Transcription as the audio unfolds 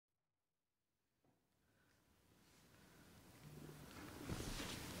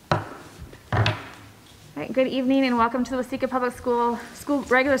right, good evening and welcome to the Waseca Public School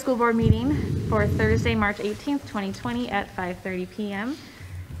regular school board meeting for Thursday, March 18th, 2020 at 5:30 p.m.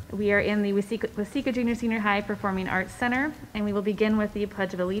 We are in the Waseca Junior Senior High Performing Arts Center, and we will begin with the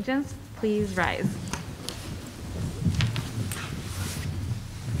Pledge of Allegiance. Please rise.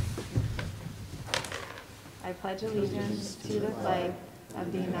 I pledge allegiance to the flag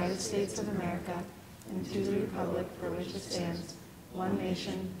of the United States of America and to the republic for which it stands, one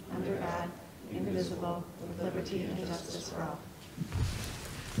nation, under God, indivisible, with liberty and justice for all.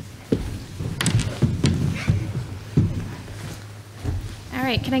 All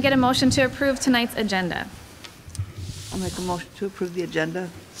right, can I get a motion to approve tonight's agenda? I'll make a motion to approve the agenda.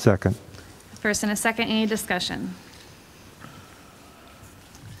 Second. First and a second, any discussion?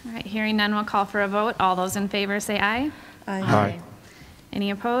 All right, hearing none, we'll call for a vote. All those in favor say aye. Aye.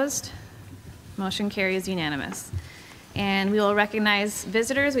 Any opposed? Motion carries unanimous. And we will recognize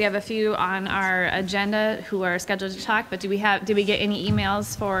visitors. We have a few on our agenda who are scheduled to talk, but did we get any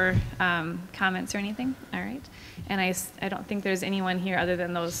emails for comments or anything? All right. And I don't think there's anyone here other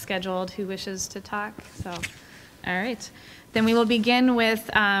than those scheduled who wishes to talk. So, all right. Then we will begin with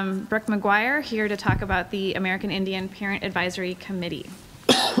Brooke McGuire here to talk about the American Indian Parent Advisory Committee.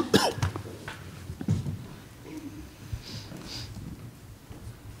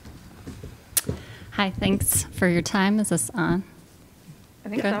 Hi, thanks for your time. Is this on? I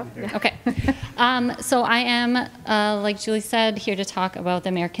think Good? so. Yeah. Okay. So I am, like Julie said, here to talk about the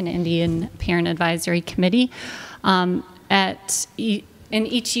American Indian Parent Advisory Committee. In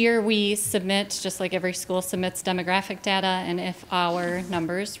each year we submit, just like every school submits demographic data, and if our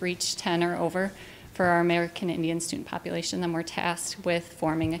numbers reach 10 or over for our American Indian student population, then we're tasked with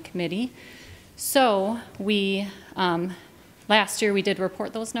forming a committee. So we, last year we did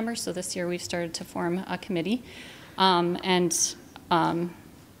report those numbers, so this year we've started to form a committee. We're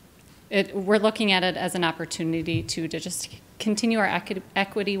looking at it as an opportunity to just continue our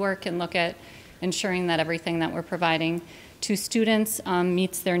equity work and look at ensuring that everything that we're providing to students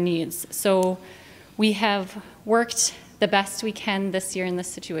meets their needs. So we have worked the best we can this year in this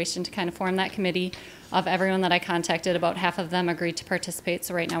situation to kind of form that committee. Of everyone that I contacted, about half of them agreed to participate.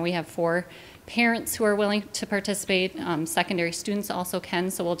 So right now we have 4 parents who are willing to participate. Secondary students also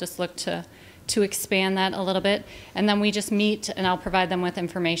can, so we'll just look to expand that a little bit. And then we just meet, and I'll provide them with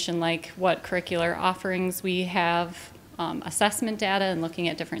information like what curricular offerings we have, assessment data, and looking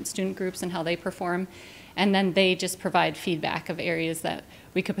at different student groups and how they perform. And then they just provide feedback of areas that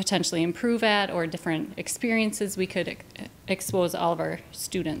we could potentially improve at or different experiences we could expose all of our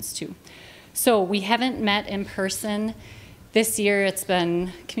students to. So we haven't met in person. This year it's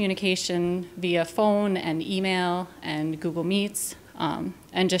been communication via phone and email and Google Meets,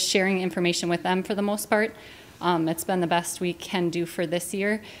 and just sharing information with them for the most part. It's been the best we can do for this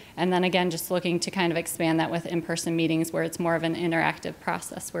year. And then again, just looking to kind of expand that with in-person meetings where it's more of an interactive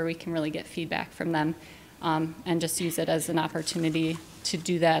process where we can really get feedback from them, and just use it as an opportunity to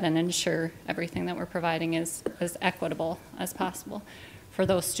do that and ensure everything that we're providing is as equitable as possible for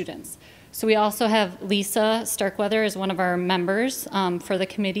those students. So we also have Lisa Starkweather as one of our members for the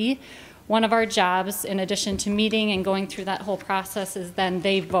committee. One of our jobs, in addition to meeting and going through that whole process, is then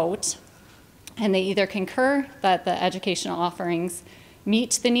they vote, and they either concur that the educational offerings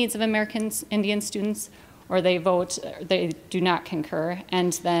meet the needs of American Indian students, or they vote they do not concur,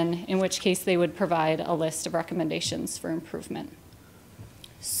 and then in which case they would provide a list of recommendations for improvement.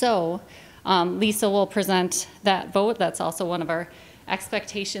 So Lisa will present that vote. That's also one of our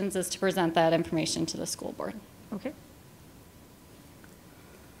expectations, is to present that information to the school board. Okay.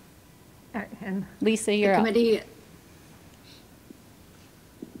 All right, and Lisa, you're up.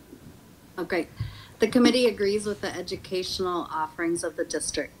 Okay. The committee agrees with the educational offerings of the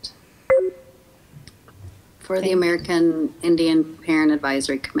district for the American Indian Parent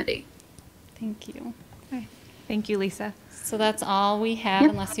Advisory Committee. Thank you. okay. Thank you, Lisa. So that's all we have,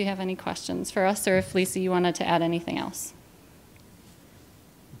 Yep. unless you have any questions for us, or if Lisa, you wanted to add anything else.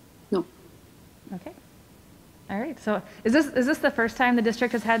 No. Okay. All right. So is this the first time the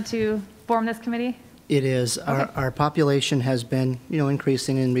district has had to form this committee? It is. Okay. Our population has been,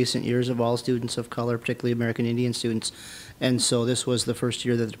 increasing in recent years of all students of color, particularly American Indian students. And so this was the first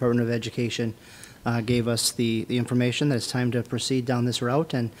year that the Department of Education gave us the information that it's time to proceed down this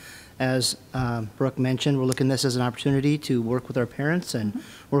route. And as Brooke mentioned, we're looking at this as an opportunity to work with our parents and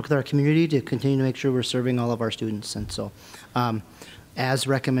work with our community to continue to make sure we're serving all of our students. And so as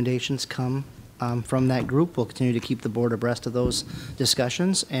recommendations come from that group, we'll continue to keep the board abreast of those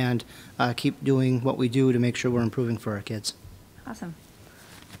discussions and keep doing what we do to make sure we're improving for our kids. Awesome.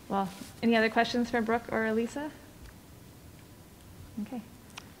 Well, any other questions for Brooke or Lisa? Okay.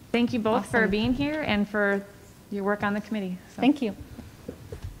 Thank you both for Awesome. being here and for your work on the committee. So, Thank you.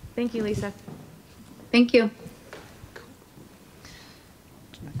 Thank you, Lisa. Thank you.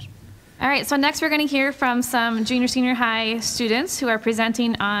 All right, so next we're going to hear from some junior, senior high students who are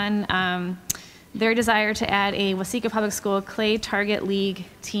presenting on their desire to add a Waseca Public School Clay Target League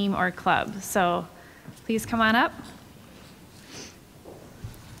team or club. So please come on up.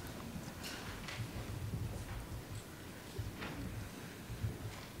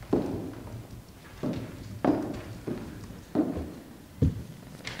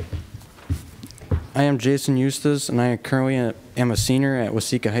 I am Jason Eustace, and I currently am a senior at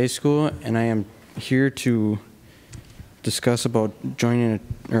Waseca High School, and I am here to discuss about joining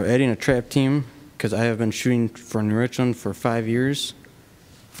or adding a trap team because I have been shooting for New Richland for 5 years.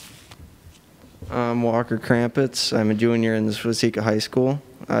 I'm Walker Krampitz. I'm a junior in this Waseca High School.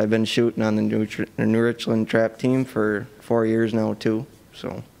 I've been shooting on the New Richland trap team for 4 years now too.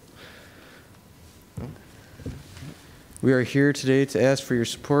 So We are here today to ask for your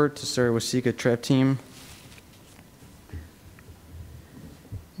support to start a Waseca trap team.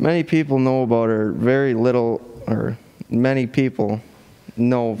 many people know about her very little, or many people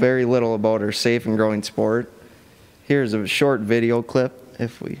know very little about our safe and growing sport. Here's a short video clip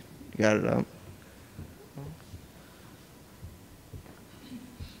if we got it up.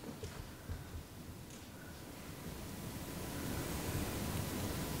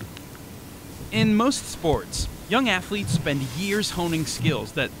 In most sports, young athletes spend years honing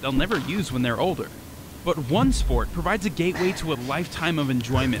skills that they'll never use when they're older. But one sport provides a gateway to a lifetime of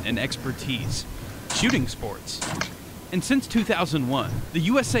enjoyment and expertise: shooting sports. And since 2001, the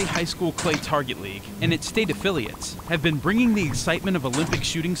USA High School Clay Target League and its state affiliates have been bringing the excitement of Olympic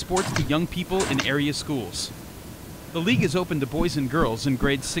shooting sports to young people in area schools. The league is open to boys and girls in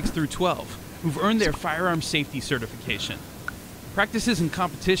grades 6 through 12 who've earned their firearm safety certification. Practices and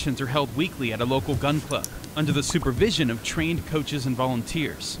competitions are held weekly at a local gun club under the supervision of trained coaches and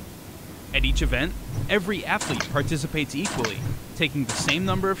volunteers. At each event, every athlete participates equally, taking the same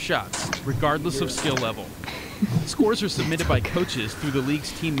number of shots, regardless of skill level. Scores are submitted by coaches through the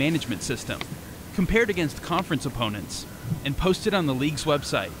league's team management system, compared against conference opponents, and posted on the league's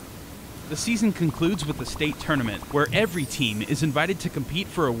website. The season concludes with the state tournament, where every team is invited to compete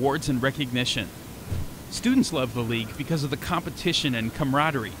for awards and recognition. Students love the league because of the competition and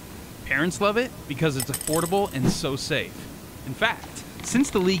camaraderie. Parents love it because it's affordable and so safe. In fact, since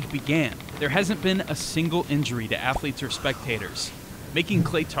the league began, there hasn't been a single injury to athletes or spectators, making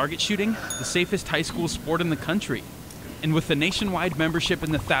clay target shooting the safest high school sport in the country. And with the nationwide membership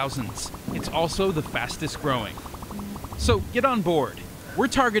in the thousands, it's also the fastest growing. So get on board. We're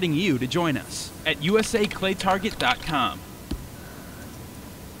targeting you to join us at usaclaytarget.com.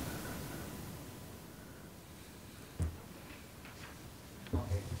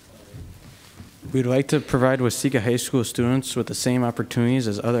 We'd like to provide Waseca High School students with the same opportunities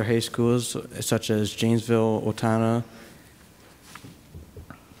as other high schools, such as Janesville, Otana.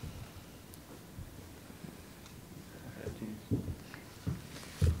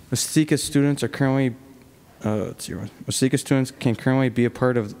 Waseca students are currently, Waseca students can currently be a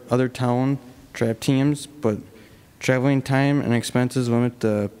part of other town trap teams, but traveling time and expenses limit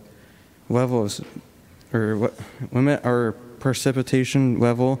the level of, limit our precipitation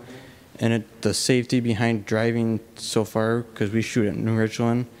level and the safety behind driving so far, because we shoot at New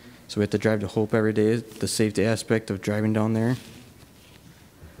Richland, so we have to drive to Hope every day, the safety aspect of driving down there.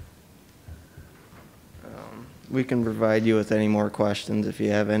 We can provide you with any more questions if you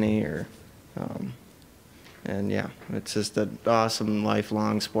have any, or, and yeah, it's just an awesome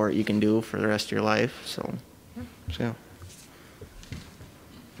lifelong sport you can do for the rest of your life, so yeah.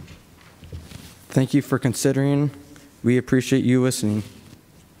 Thank you for considering. We appreciate you listening.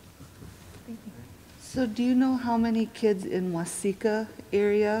 So do you know how many kids in Waseca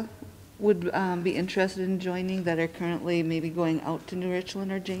area would be interested in joining that are currently maybe going out to New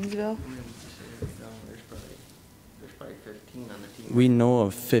Richland or Janesville? There's probably 15 on the team. We know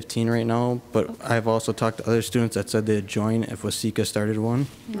of 15 right now, but I've also talked to other students that said they'd join if Waseca started one.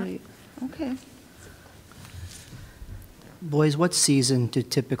 Right, okay. Boys, what season do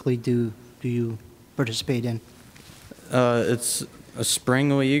you participate in? It's a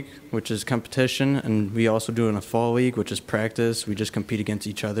spring league, which is competition, and we also do it in a fall league, which is practice. We just compete against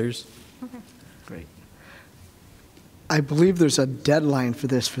each other's. Great. I believe there's a deadline for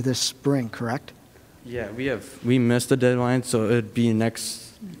this spring, correct? Yeah, we missed the deadline, so it'd be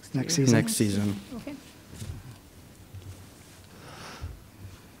next season? Next season. Okay.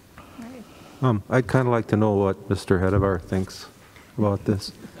 I'd kind of like to know what Mr. Hedevar thinks about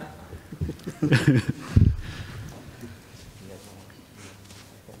this.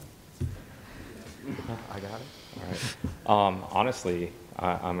 got it. All right. Honestly,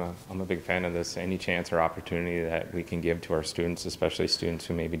 I'm a big fan of this. Any chance or opportunity that we can give to our students, especially students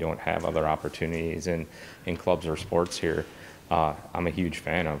who maybe don't have other opportunities in clubs or sports here, I'm a huge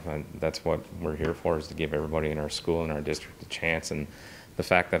fan of. And that's what we're here for, is to give everybody in our school and our district a chance. And the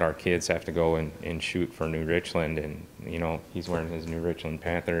fact that our kids have to go and shoot for New Richland, and you know, he's wearing his New Richland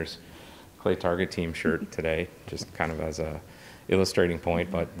Panthers Clay Target team shirt today, just kind of as a illustrating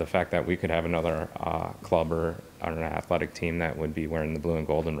point. But the fact that we could have another club or an athletic team that would be wearing the blue and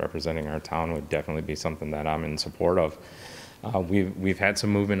gold and representing our town would definitely be something that I'm in support of. We've had some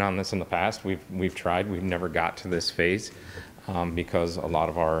movement on this in the past. We've tried. We've never got to this phase because a lot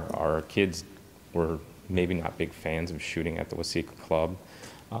of our kids were maybe not big fans of shooting at the Waseca Club.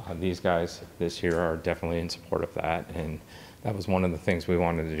 These guys this year are definitely in support of that, and that was one of the things we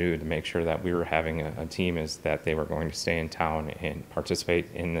wanted to do to make sure that we were having a team, is that they were going to stay in town and participate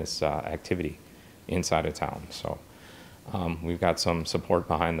in this activity inside of town. So we've got some support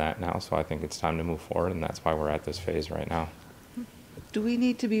behind that now, so I think it's time to move forward, and that's why we're at this phase right now. Do we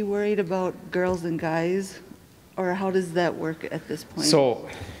need to be worried about girls and guys, or how does that work at this point? So,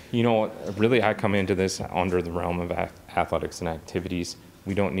 you know, really I come into this under the realm of athletics and activities.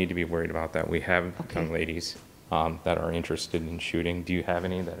 We don't need to be worried about that. We have young ladies that are interested in shooting. Do you have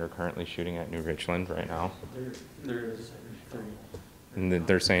any that are currently shooting at New Richland right now? There is 3. And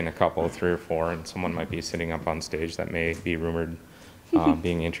they're saying a couple, 3 or 4, and someone might be sitting up on stage that may be rumored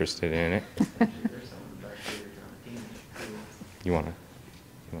being interested in it. You wanna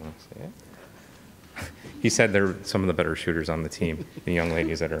say it? He said they're some of the better shooters on the team, the young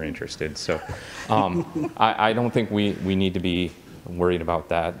ladies that are interested. So I don't think we need to be worried about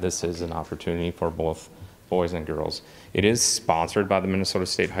that. This is an opportunity for both boys and girls. It is sponsored by the Minnesota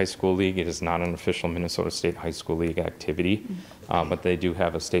State High School League. It is not an official Minnesota State High School League activity, but they do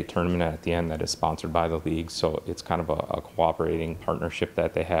have a state tournament at the end that is sponsored by the league, so it's kind of a cooperating partnership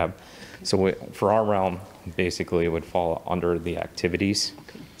that they have. So for our realm, basically it would fall under the activities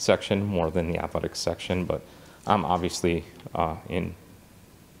section more than the athletics section, but I'm obviously in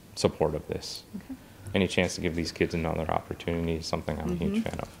support of this. Okay. Any chance to give these kids another opportunity is something I'm a huge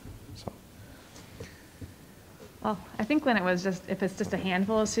fan of. So. Well, I think when it was just, if it's just a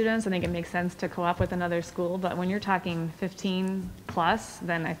handful of students, I think it makes sense to co-op with another school. But when you're talking 15 plus,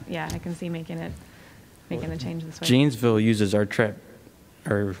 then I can see making the change this way. Janesville uses our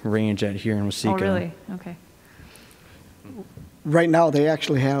range at here in Waseca. Oh, really? Okay. Right now, they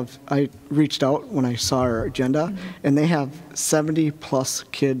actually have, I reached out when I saw our agenda, and they have 70-plus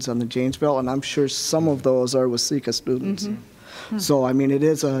kids on the Janesville, and I'm sure some of those are Waseca students. So, I mean,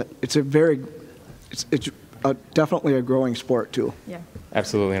 it's definitely a growing sport, too. Yeah.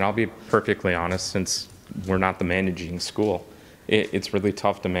 Absolutely, and I'll be perfectly honest, since we're not the managing school, it's really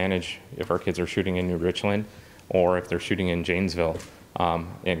tough to manage if our kids are shooting in New Richland or if they're shooting in Janesville. And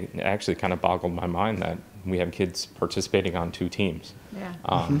it actually kind of boggled my mind that we have kids participating on 2 teams.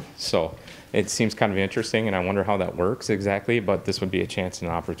 Yeah. So it seems kind of interesting, and I wonder how that works exactly, but this would be a chance and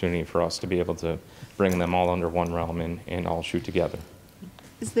an opportunity for us to be able to bring them all under one realm and all shoot together.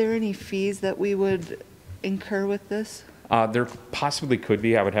 Is there any fees that we would incur with this? There possibly could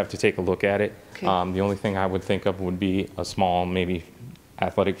be. I would have to take a look at it. Okay. The only thing I would think of would be a small, maybe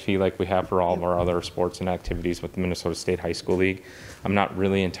athletic fee like we have for all of our other sports and activities with the Minnesota State High School League. I'm not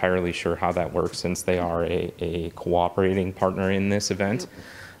really entirely sure how that works, since they are a cooperating partner in this event.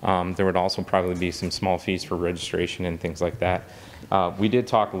 There would also probably be some small fees for registration and things like that. We did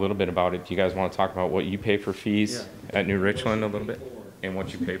talk a little bit about it. Do you guys want to talk about what you pay for fees at New Richland a little bit, and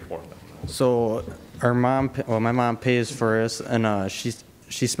what you pay for them? So my mom pays for us, and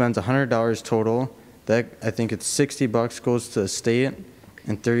she spends $100 total. That, I think it's $60 goes to the state,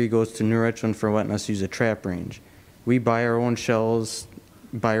 and 30 goes to New Richland for letting us use a trap range. We buy our own shells,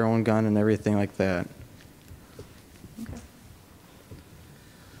 buy our own gun, and everything like that. Okay.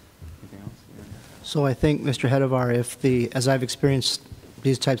 So I think, Mr. Hedevar, as I've experienced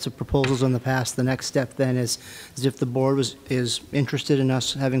these types of proposals in the past, the next step then is if the board is interested in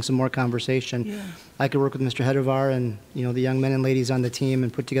us having some more conversation, I could work with Mr. Hedevar and, the young men and ladies on the team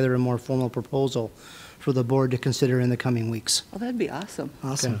and put together a more formal proposal for the board to consider in the coming weeks. Well, that'd be awesome.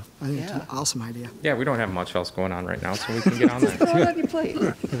 Awesome. Okay. I think it's an awesome idea. Yeah, we don't have much else going on right now, so we can get on Just throw it that. on your plate.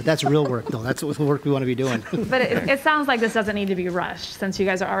 That's real work, though. That's the work we want to be doing. But it sounds like this doesn't need to be rushed, since you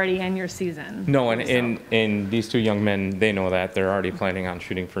guys are already in your season. No, and these 2 young men, they know that. They're already planning on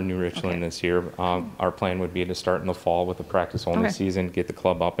shooting for New Richland this year. Our plan would be to start in the fall with a practice-only season, get the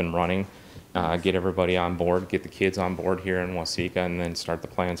club up and running, get everybody on board, get the kids on board here in Waseca, and then start the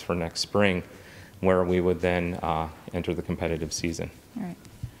plans for next spring, where we would then enter the competitive season. All right.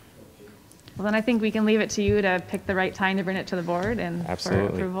 Well, then I think we can leave it to you to pick the right time to bring it to the board and for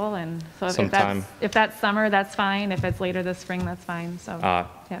Absolutely. approval. And so Sometime. if that's summer, that's fine. If it's later this spring, that's fine. So,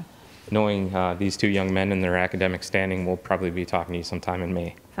 yeah, Knowing these two young men and their academic standing, we'll probably be talking to you sometime in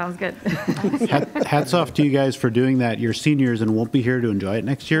May. sounds good. Hats off to you guys for doing that. You're seniors and won't be here to enjoy it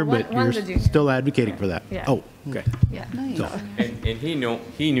next year, Well, but one's a you're junior. still advocating for that. Yeah. Oh, okay. Yeah. Nice. So, And he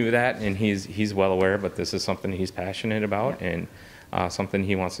knew that, and he's well aware, but this is something he's passionate about and something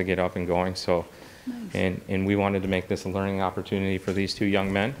he wants to get up and going. So, and we wanted to make this a learning opportunity for these two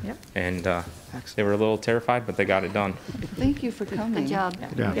young men. Yep. And they were a little terrified, but they got it done. Thank you for coming. Good job.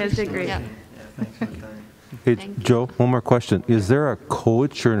 You guys did great. Yeah. Hey, Thank you. Joe, one more question. Is there a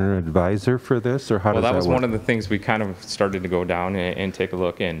coach or an advisor for this, or how Well, does that that was work? one of the things we kind of started to go down and take a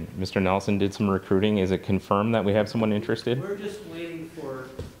look. And Mr. Nelson did some recruiting. Is it confirmed that we have someone interested? We're just waiting for,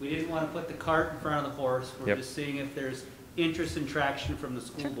 we didn't want to put the cart in front of the horse. We're Yep. just seeing if there's interest and traction from the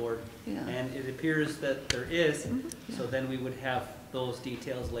school board. Yeah. And it appears that there is, so then we would have those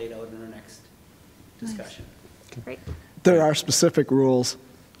details laid out in our next discussion. Great. There are specific rules.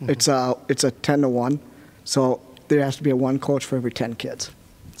 It's a 10-to-1, so there has to be a one coach for every 10 kids.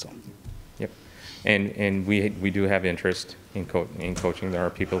 So Yep. And we do have interest in coaching. There are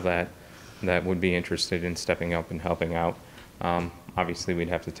people that would be interested in stepping up and helping out. Obviously, we'd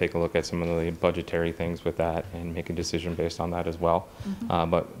have to take a look at some of the budgetary things with that and make a decision based on that as well.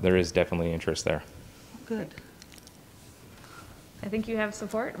 But there is definitely interest there. Good. I think you have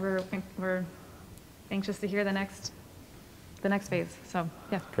support. We're anxious to hear the next phase. So,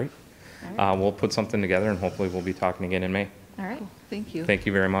 yeah. Great. All right. We'll put something together, and hopefully we'll be talking again in May. All right. Thank you. Thank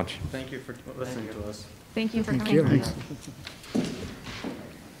you very much. Thank you for listening to us. Thank you for Thank coming. you.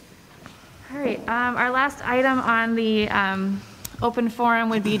 All right, our last item on the open forum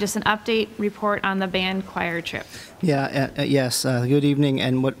would be just an update report on the band choir trip. Yeah, yes, good evening,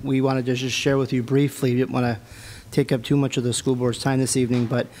 and what we wanted to just share with you briefly, we didn't want to take up too much of the school board's time this evening,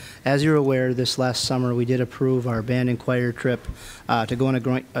 but as you're aware, this last summer, we did approve our band and choir trip to go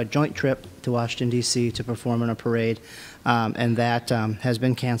on a joint trip to Washington, D.C. to perform in a parade, and that has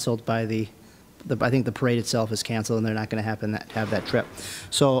been canceled by I think the parade itself is canceled, and they're not going to have that trip.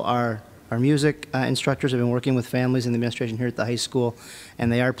 So our music instructors have been working with families and the administration here at the high school,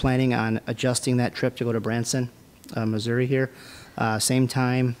 and they are planning on adjusting that trip to go to Branson, Missouri here. Same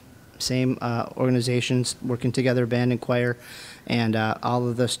time, same organizations working together, band and choir, and all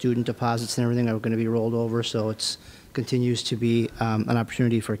of the student deposits and everything are going to be rolled over, so it continues to be an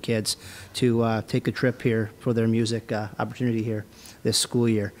opportunity for kids to take a trip here for their music opportunity here this school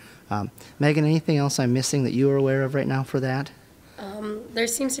year. Megan, anything else I'm missing that you are aware of right now for that? There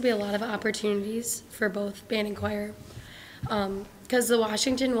seems to be a lot of opportunities for both band and choir. Because the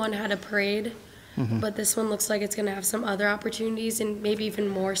Washington one had a parade, but this one looks like it's going to have some other opportunities and maybe even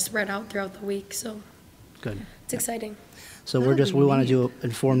more spread out throughout the week. So Good. it's exciting. So we wanted to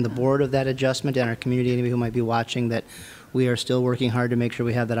inform the board of that adjustment and our community, anybody who might be watching, that we are still working hard to make sure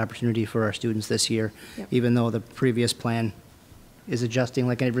we have that opportunity for our students this year, even though the previous plan is adjusting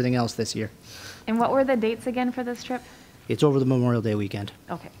like everything else this year. And what were the dates again for this trip? It's over the Memorial Day weekend.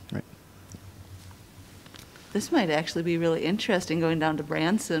 Okay. Right. This might actually be really interesting, going down to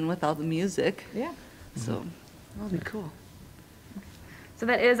Branson with all the music. Yeah. So that'll be cool. So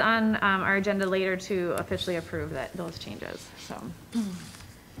that is on our agenda later to officially approve those changes, so.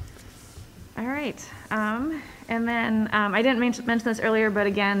 All right, and then I didn't mention this earlier, but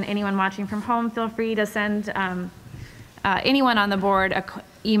again, anyone watching from home, feel free to send anyone on the board an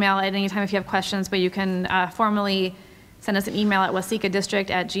email at any time if you have questions, but you can formally send us an email at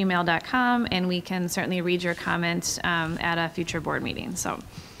wasecadistrict@gmail.com, and we can certainly read your comment at a future board meeting, so.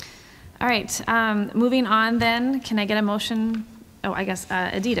 All right, moving on then, can I get a motion? Oh, I guess,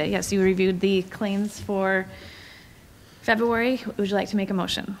 Adita, yes, you reviewed the claims for February. Would you like to make a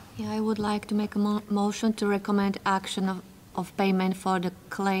motion? Yeah, I would like to make a motion to recommend action of payment for the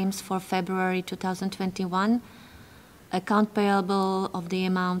claims for February 2021. Account payable of the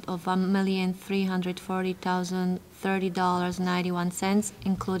amount of $1,340,030.91,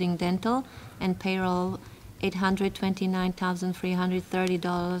 including dental, and payroll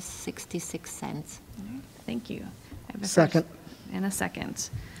 $829,330.66. Thank you. I have a Second. first and a second.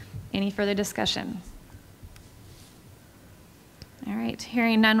 Any further discussion? All right,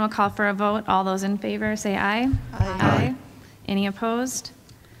 hearing none, we'll call for a vote. All those in favor, say aye. Aye. Any opposed?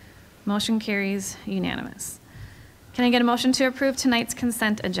 Motion carries unanimous. Can I get a motion to approve tonight's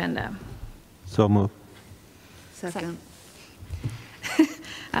consent agenda? So move. Second.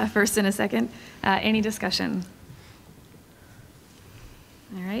 First and a second. Any discussion?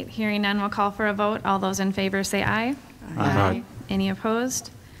 All right, hearing none, we'll call for a vote. All those in favor say aye. Aye. Any opposed?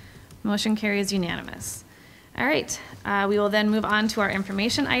 Motion carries unanimous. All right, we will then move on to our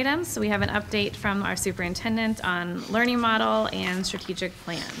information items. So we have an update from our superintendent on learning model and strategic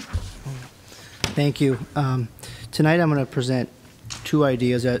plan. Thank you. Tonight I'm going to present two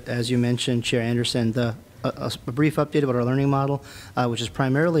ideas, as you mentioned, Chair Anderson. A brief update about our learning model, which is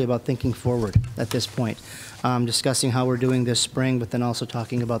primarily about thinking forward at this point, discussing how we're doing this spring, but then also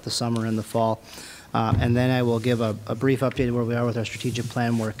talking about the summer and the fall. And then I will give a brief update of where we are with our strategic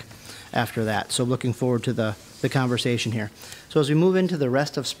plan work after that. So looking forward to the conversation here. So as we move into the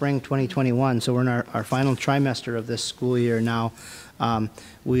rest of spring 2021, so we're in our final trimester of this school year now,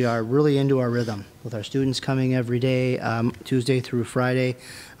 we are really into our rhythm with our students coming every day, Tuesday through Friday,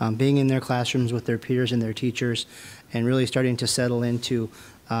 being in their classrooms with their peers and their teachers, and really starting to settle into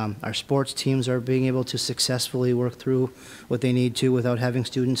our sports teams are being able to successfully work through what they need to without having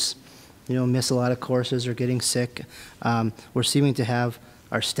students, miss a lot of courses or getting sick. We're seeming to have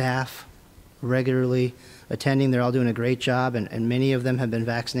our staff regularly attending. They're all doing a great job, and many of them have been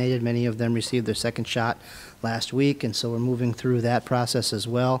vaccinated. Many of them received their second shot last week, and so we're moving through that process as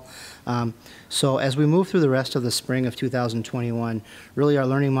well. So as we move through the rest of the spring of 2021, really our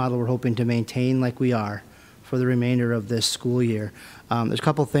learning model we're hoping to maintain like we are for the remainder of this school year. There's a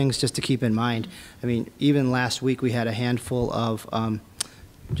couple things just to keep in mind. I mean, even last week we had a handful of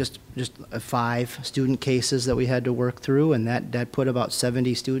just 5 student cases that we had to work through, and that put about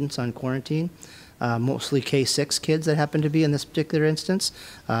 70 students on quarantine, mostly K-6 kids that happened to be in this particular instance.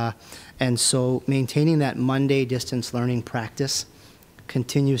 And so maintaining that Monday distance learning practice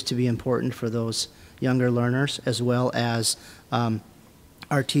continues to be important for those younger learners, as well as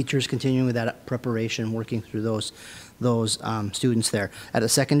our teachers continuing with that preparation, working through those students there. At a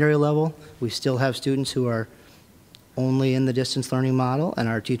secondary level, we still have students who are only in the distance learning model, and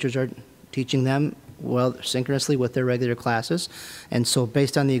our teachers are teaching them well synchronously with their regular classes. And so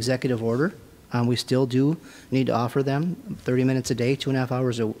based on the executive order, we still do need to offer them 30 minutes a day, 2.5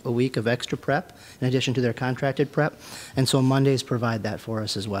 hours a week of extra prep in addition to their contracted prep. And so Mondays provide that for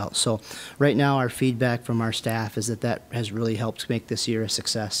us as well. So right now our feedback from our staff is that has really helped make this year a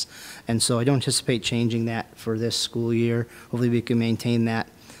success. And so I don't anticipate changing that for this school year. Hopefully we can maintain that.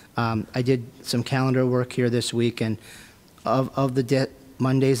 I did some calendar work here this week, and of the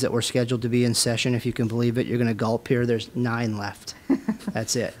Mondays that were scheduled to be in session, if you can believe it, you're going to gulp here, there's 9 left.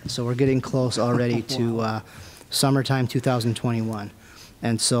 That's it. So we're getting close already to summertime 2021.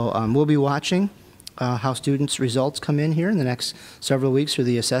 And so we'll be watching how students' results come in here in the next several weeks for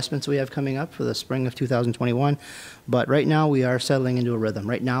the assessments we have coming up for the spring of 2021. But right now we are settling into a rhythm.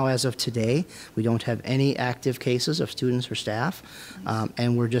 Right now, as of today, we don't have any active cases of students or staff,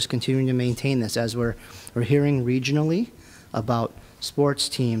 and we're just continuing to maintain this as we're hearing regionally about sports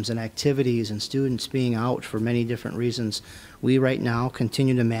teams and activities and students being out for many different reasons. We right now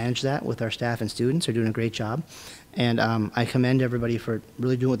continue to manage that with our staff and students. They're doing a great job. And I commend everybody for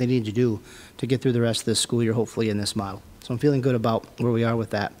really doing what they need to do to get through the rest of this school year, hopefully in this model. So I'm feeling good about where we are with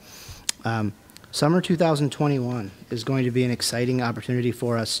that. Summer 2021 is going to be an exciting opportunity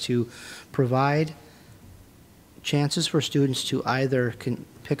for us to provide chances for students to either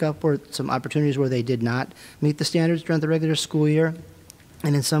pick up some opportunities where they did not meet the standards during the regular school year,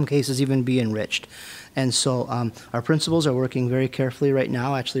 and in some cases even be enriched. And so our principals are working very carefully right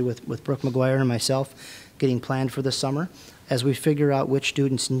now, actually with Brooke McGuire and myself, getting planned for the summer as we figure out which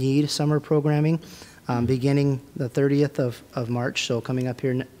students need summer programming beginning the 30th of March, so coming up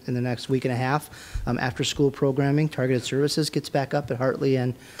here in the next week and a half. After school programming, targeted services gets back up at Hartley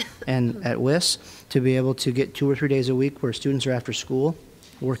and at WIS to be able to get 2 or 3 days a week where students are after school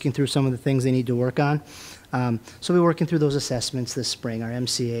working through some of the things they need to work on. So we're working through those assessments this spring, our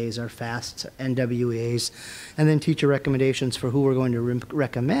MCAs, our FAST, NWAs, and then teacher recommendations for who we're going to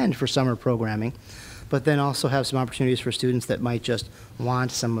recommend for summer programming, but then also have some opportunities for students that might just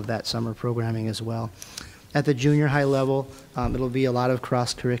want some of that summer programming as well. At the junior high level, it'll be a lot of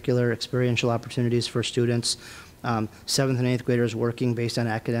cross-curricular experiential opportunities for students. 7th and 8th graders working based on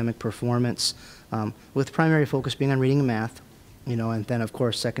academic performance, with primary focus being on reading and math, and then of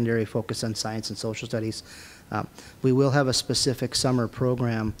course secondary focus on science and social studies. We will have a specific summer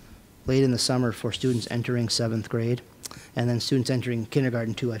program late in the summer for students entering 7th grade, and then students entering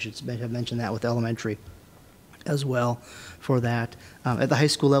kindergarten too. I should have mentioned that with elementary as well for that. At the high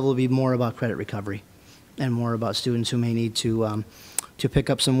school level, it'll be more about credit recovery and more about students who may need to pick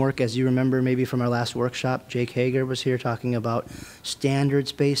up some work. As you remember maybe from our last workshop, Jake Hager was here talking about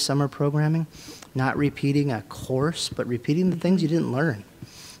standards-based summer programming, not repeating a course, but repeating the things you didn't learn.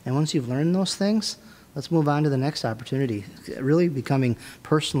 And once you've learned those things, let's move on to the next opportunity, really becoming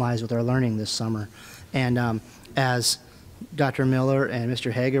personalized with our learning this summer. And as Dr. Miller and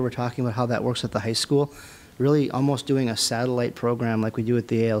Mr. Hager were talking about how that works at the high school, really almost doing a satellite program like we do at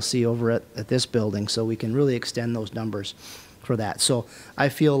the ALC over at this building, so we can really extend those numbers for that. So I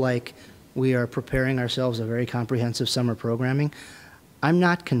feel like we are preparing ourselves a very comprehensive summer programming. I'm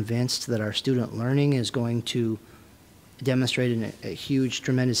not convinced that our student learning is going to demonstrate a huge,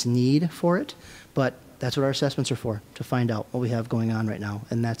 tremendous need for it, but that's what our assessments are for, to find out what we have going on right now.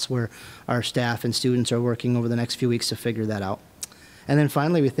 And that's where our staff and students are working over the next few weeks to figure that out. And then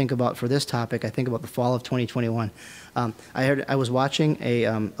finally, we think about, for this topic, I think about the fall of 2021. I was watching a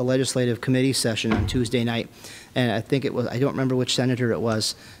legislative committee session on Tuesday night, and I think it was, I don't remember which senator it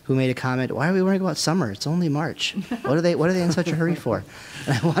was, who made a comment, why are we worrying about summer? It's only March. What are they in such a hurry for?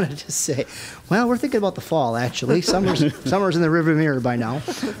 And I wanted to say, well, we're thinking about the fall, actually. Summer's in the rearview mirror by now.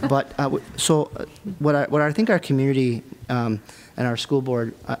 But what I think our community and our school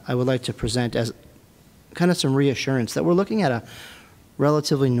board, I would like to present as kind of some reassurance that we're looking at a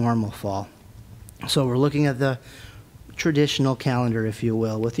relatively normal fall. So we're looking at the traditional calendar, if you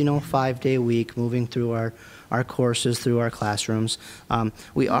will, with, 5-day week, moving through our courses, through our classrooms.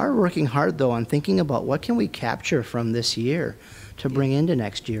 We are working hard, though, on thinking about what can we capture from this year to bring into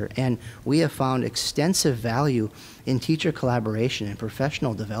next year. And we have found extensive value in teacher collaboration and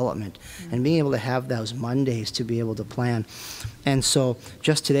professional development, and being able to have those Mondays to be able to plan. And so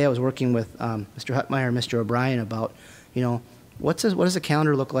just today I was working with Mr. Hutmeyer and Mr. O'Brien about, what does the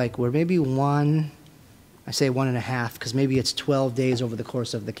calendar look like where maybe I say 1.5, because maybe it's 12 days over the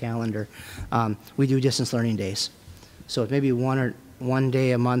course of the calendar. We do distance learning days. So it's maybe one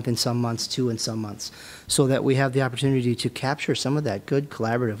day a month in some months, 2 in some months, so that we have the opportunity to capture some of that good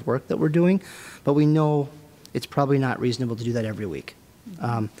collaborative work that we're doing, but we know it's probably not reasonable to do that every week.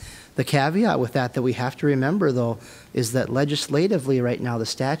 The caveat with that we have to remember, though, is that legislatively right now the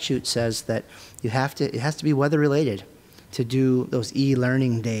statute says that it has to be weather related to do those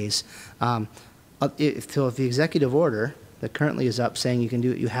e-learning days. If the executive order that currently is up saying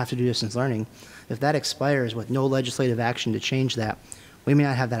you have to do distance learning, if that expires with no legislative action to change that, we may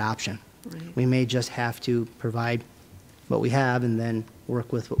not have that option. Right. We may just have to provide what we have and then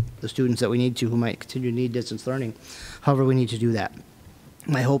work with the students that we need to, who might continue to need distance learning. However, we need to do that.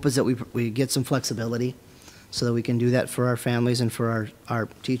 My hope is that we get some flexibility so that we can do that for our families and for our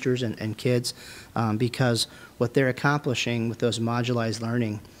teachers and kids, because what they're accomplishing with those modularized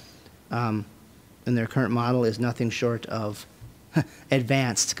learning in their current model is nothing short of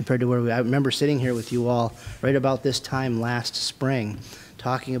advanced compared to where I remember sitting here with you all right about this time last spring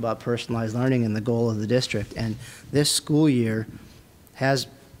talking about personalized learning and the goal of the district. And this school year has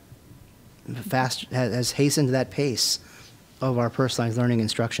hastened that pace of our personalized learning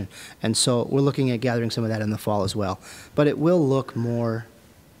instruction. And so we're looking at gathering some of that in the fall as well. But it will look more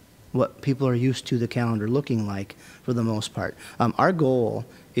what people are used to the calendar looking like for the most part. Our goal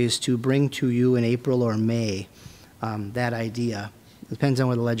is to bring to you in April or May that idea. It depends on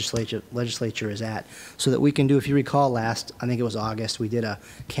where the legislature is at, so that we can do, if you recall I think it was August, we did a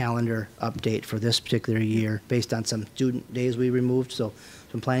calendar update for this particular year based on some student days we removed, so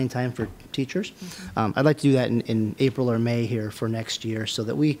some planning time for teachers. I'd like to do that in April or May here for next year, so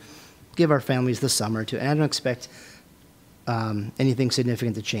that we give our families the summer to, and I don't expect anything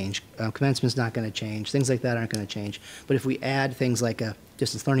significant to change. Commencement's not going to change. Things like that aren't going to change. But if we add things like a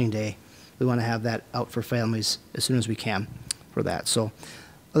distance learning day, we want to have that out for families as soon as we can for that. So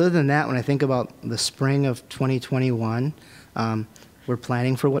other than that, when I think about the spring of 2021, we're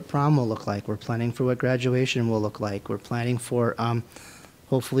planning for what prom will look like. We're planning for what graduation will look like. We're planning for,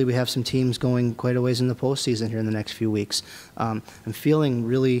 hopefully we have some teams going quite a ways in the postseason here in the next few weeks. I'm feeling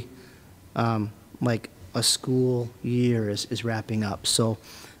really like a school year is wrapping up. So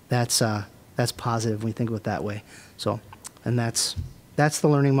that's positive when we think of it that way. So, and that's the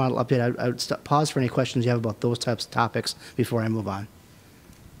learning model update. I would pause for any questions you have about those types of topics before I move on.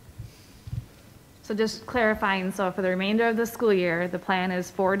 So just clarifying, so for the remainder of the school year, the plan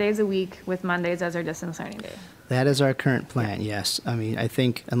is 4 days a week with Mondays as our distance learning day. That is our current plan, yes. I mean, I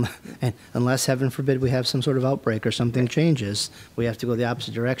think unless, heaven forbid, we have some sort of outbreak or something changes, we have to go the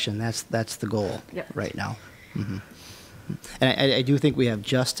opposite direction. That's the goal right now. And I do think we have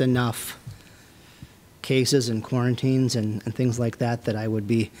just enough cases and quarantines and things like that I would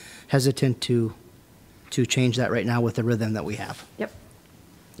be hesitant to change that right now with the rhythm that we have. Yep.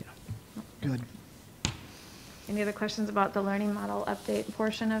 Yeah. Good. Any other questions about the learning model update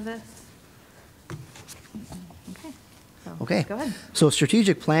portion of this? Okay. So, okay. Go ahead. So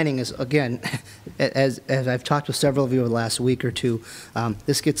strategic planning is, again, as I've talked with several of you over the last week or two,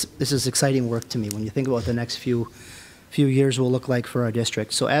 this is exciting work to me when you think about the next few few years will look like for our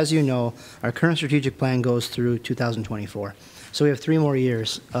district. So as you know, our current strategic plan goes through 2024. So we have 3 more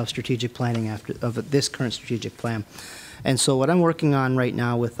years of strategic planning after of this current strategic plan. And so what I'm working on right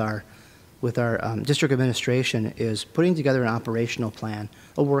now with our district administration is putting together an operational plan,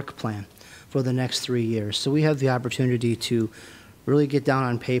 a work plan for the next 3 years. So we have the opportunity to really get down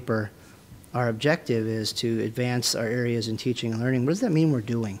on paper. Our objective is to advance our areas in teaching and learning. What does that mean we're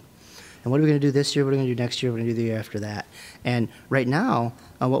doing? And what are we going to do this year? What are we going to do next year? What are we going to do the year after that? And right now,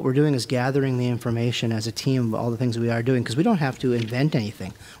 what we're doing is gathering the information as a team of all the things we are doing, because we don't have to invent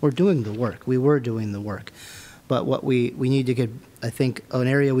anything. We're doing the work. We were doing the work. But what we need to get, I think, an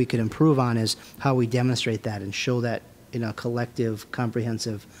area we could improve on is how we demonstrate that and show that in a collective,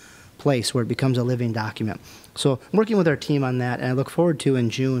 comprehensive place where it becomes a living document. So I'm working with our team on that, and I look forward to in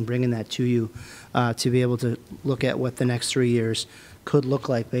June bringing that to you to be able to look at what the next 3 years could look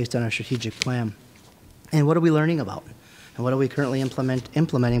like based on our strategic plan. And what are we learning about? And what are we currently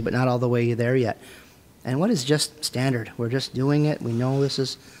implementing, but not all the way there yet? And what is just standard? We're just doing it. We know this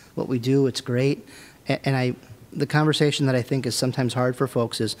is what we do. It's great. And the conversation that I think is sometimes hard for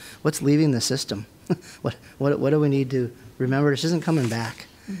folks is, what's leaving the system? what do we need to remember? This isn't coming back.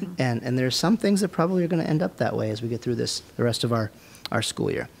 Mm-hmm. And there's some things that probably are going to end up that way as we get through the rest of our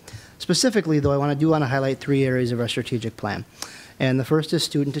school year. Specifically, though, I do want to highlight 3 areas of our strategic plan. And the first is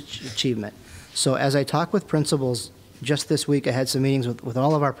student achievement. So as I talk with principals, just this week I had some meetings with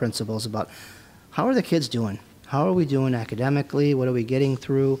all of our principals about how are the kids doing? How are we doing academically? What are we getting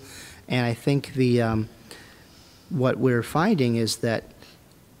through? And I think what we're finding is that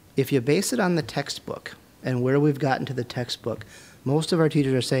if you base it on the textbook and where we've gotten to the textbook, most of our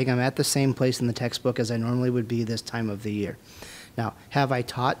teachers are saying, I'm at the same place in the textbook as I normally would be this time of the year. Now, have I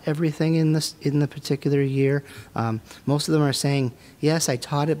taught everything in the particular year? Most of them are saying, yes, I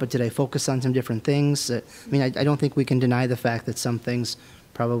taught it, but did I focus on some different things? I mean, I don't think we can deny the fact that some things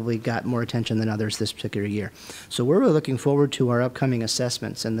probably got more attention than others this particular year. So we're really looking forward to our upcoming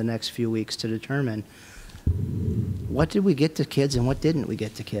assessments in the next few weeks to determine what did we get to kids and what didn't we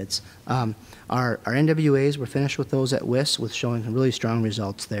get to kids. Our NWAs, we're finished with those at WIS with showing really strong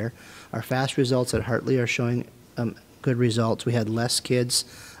results there. Our FAST results at Hartley are showing good results. We had less kids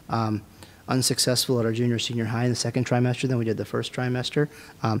unsuccessful at our junior senior high in the second trimester than we did the first trimester.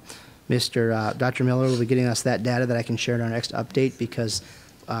 Dr. Miller will be getting us that data that I can share in our next update because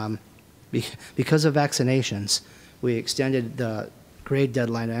of vaccinations, we extended the grade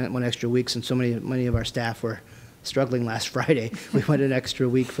deadline 1 extra week since so many of our staff were struggling last Friday. We went an extra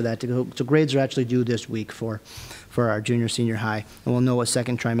week for that to go. So grades are actually due this week for our junior senior high, and we'll know what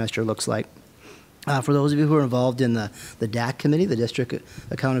second trimester looks like. For those of you who are involved in the DAC committee, the District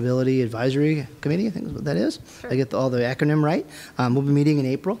Accountability Advisory Committee, I think is what that is. Sure. I get all the acronym right. We'll be meeting in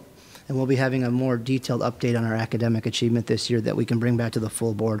April, and we'll be having a more detailed update on our academic achievement this year that we can bring back to the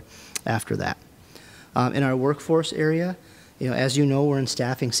full board after that. In our workforce area, as you know, we're in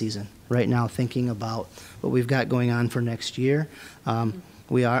staffing season right now, thinking about what we've got going on for next year.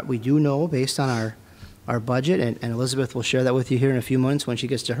 We do know, based on our budget, and Elizabeth will share that with you here in a few months when she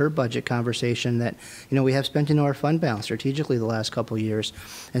gets to her budget conversation, that we have spent into our fund balance strategically the last couple of years,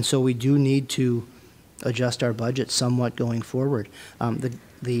 and so we do need to adjust our budget somewhat going forward.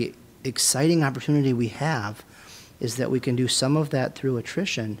 The exciting opportunity we have is that we can do some of that through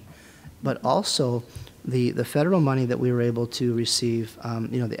attrition, but also the federal money that we were able to receive,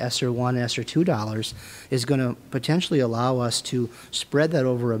 the ESSER 1, ESSER 2 dollars, is going to potentially allow us to spread that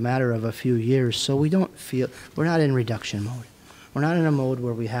over a matter of a few years, so we don't feel, we're not in reduction mode. We're not in a mode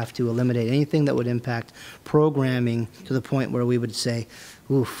where we have to eliminate anything that would impact programming to the point where we would say,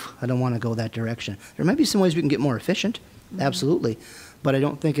 oof, I don't want to go that direction. There might be some ways we can get more efficient, absolutely, but I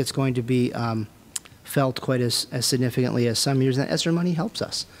don't think it's going to be felt quite as significantly as some years, and ESSER money helps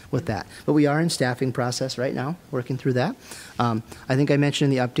us with that. But we are in staffing process right now, working through that. I think I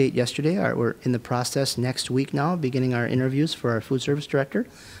mentioned in the update yesterday, we're in the process next week now, beginning our interviews for our food service director,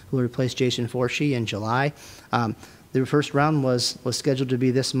 who will replace Jason Forshee in July. The first round was scheduled to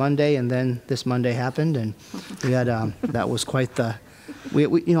be this Monday, and then this Monday happened, and we had that was quite the.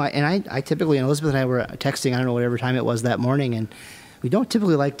 I typically, and Elizabeth and I were texting, I don't know whatever time it was that morning, and we don't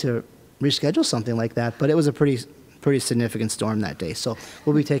typically like to reschedule something like that, but it was a pretty significant storm that day. So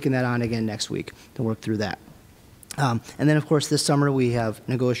we'll be taking that on again next week to work through that. And then, of course, this summer we have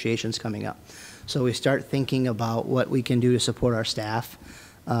negotiations coming up. So we start thinking about what we can do to support our staff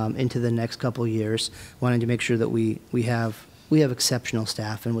into the next couple of years, wanting to make sure that we have exceptional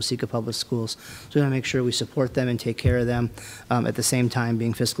staff in Waseca Public Schools. So we want to make sure we support them and take care of them, at the same time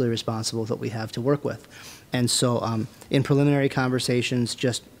being fiscally responsible with what we have to work with. And so in preliminary conversations,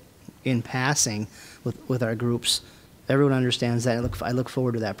 just in passing with our groups, everyone understands that. I look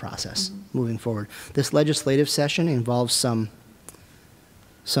forward to that process moving forward. This legislative session involves some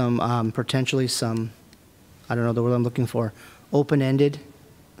potentially some, I don't know the word I'm looking for, open-ended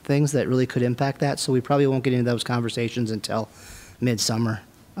things that really could impact that. So we probably won't get into those conversations until midsummer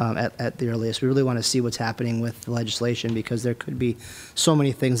at the earliest. We really want to see what's happening with the legislation because there could be so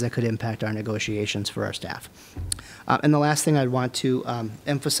many things that could impact our negotiations for our staff. And the last thing I'd want to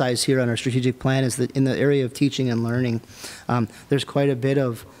emphasize here on our strategic plan is that in the area of teaching and learning, there's quite a bit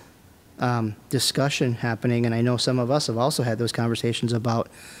of discussion happening, and I know some of us have also had those conversations about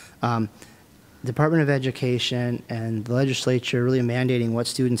Department of Education and the legislature really mandating what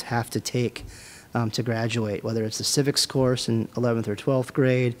students have to take to graduate, whether it's the civics course in 11th or 12th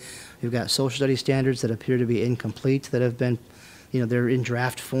grade. We've got social studies standards that appear to be incomplete, that have been, they're in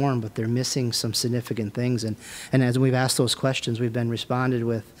draft form, but they're missing some significant things. And as we've asked those questions, we've been responded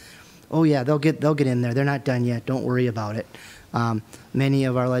with, oh yeah, they'll get in there. They're not done yet. Don't worry about it. Many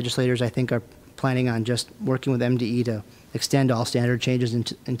of our legislators, I think, are planning on just working with MDE to extend all standard changes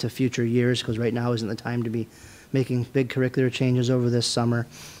into future years, because right now isn't the time to be making big curricular changes over this summer.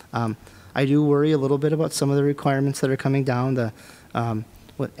 I do worry a little bit about some of the requirements that are coming down,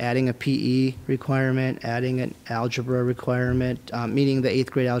 adding a PE requirement, adding an algebra requirement, meaning the 8th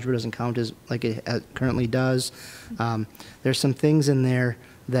grade algebra doesn't count as like it currently does. There's some things in there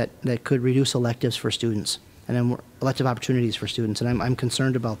that could reduce electives for students and then elective opportunities for students, and I'm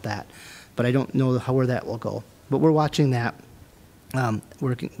concerned about that, but I don't know where that will go. But we're watching that,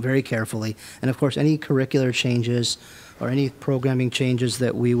 working very carefully. And of course, any curricular changes or any programming changes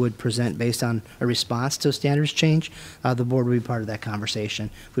that we would present based on a response to a standards change, the board would be part of that conversation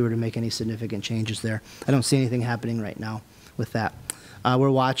if we were to make any significant changes there. I don't see anything happening right now with that. We're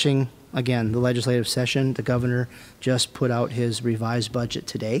watching, again, the legislative session. The governor just put out his revised budget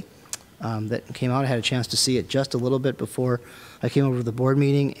today. That came out. I had a chance to see it just a little bit before I came over to the board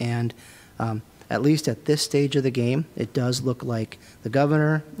meeting, and at least at this stage of the game, it does look like the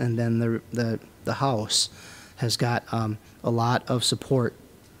governor and then the House has got a lot of support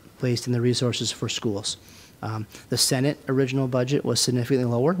placed in the resources for schools. The Senate original budget was significantly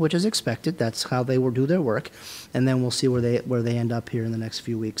lower, which is expected. That's how they will do their work, and then we'll see where they end up here in the next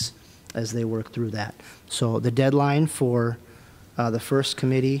few weeks as they work through that. So the deadline for the first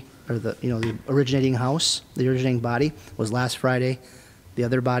committee, or the originating House, the originating body, was last Friday. The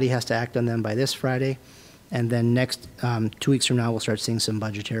other body has to act on them by this Friday. And then next, 2 weeks from now, we'll start seeing some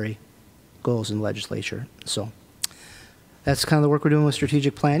budgetary goals in the legislature. So that's kind of the work we're doing with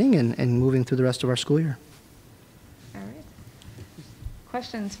strategic planning and moving through the rest of our school year. All right.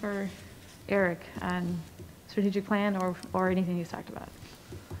 Questions for Eric on strategic plan or anything he's talked about?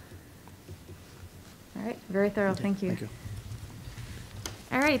 All right, very thorough, thank you. Thank you.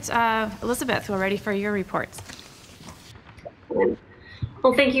 All right, Elizabeth, we're ready for your reports.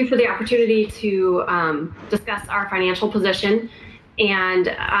 Well, thank you for the opportunity to discuss our financial position. And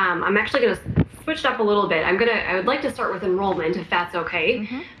I'm actually going to switch it up a little bit. I would like to start with enrollment, if that's okay.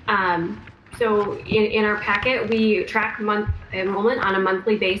 So in our packet, we track enrollment on a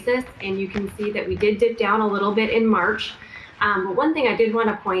monthly basis, and you can see that we did dip down a little bit in March. But one thing I did want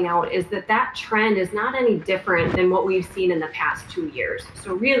to point out is that trend is not any different than what we've seen in the past 2 years.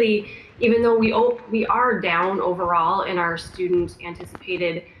 So really, even though we are down overall in our student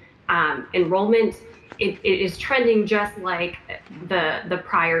anticipated enrollment, it is trending just like the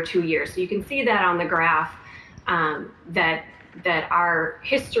prior 2 years. So you can see that on the graph that our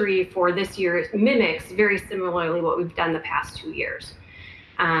history for this year mimics very similarly what we've done the past 2 years.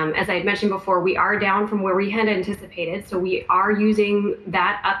 As I had mentioned before, we are down from where we had anticipated, so we are using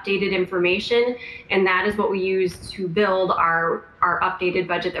that updated information, and that is what we use to build our updated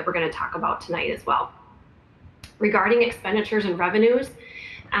budget that we're going to talk about tonight as well. Regarding expenditures and revenues,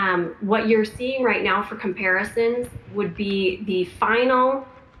 what you're seeing right now for comparisons would be the final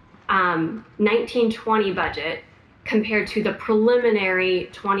 19-20 budget compared to the preliminary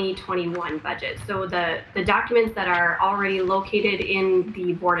 2021 budget. So the documents that are already located in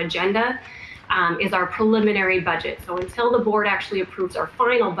the board agenda is our preliminary budget. So until the board actually approves our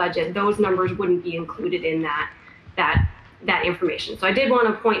final budget, those numbers wouldn't be included in that information. So I did want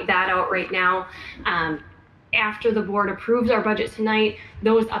to point that out right now. After the board approves our budget tonight,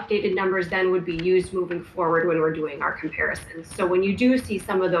 those updated numbers then would be used moving forward when we're doing our comparisons. So when you do see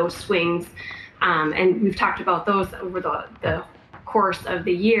some of those swings, and we've talked about those over the course of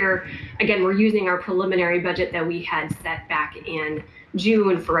the year, again, we're using our preliminary budget that we had set back in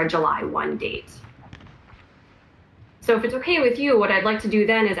June for a July 1 date. So if it's okay with you, what I'd like to do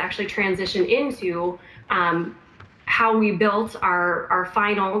then is actually transition into how we built our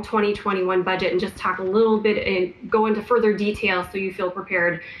final 2021 budget and just talk a little bit and go into further detail so you feel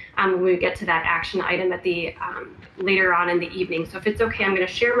prepared when we get to that action item at the later on in the evening. So if it's okay, I'm going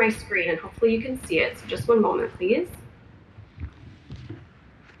to share my screen and hopefully you can see it. So just one moment, please.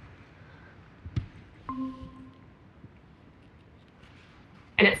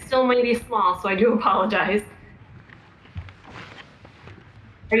 And it still might be small, so I do apologize.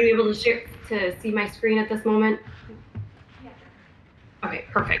 Are you able to see my screen at this moment? Okay,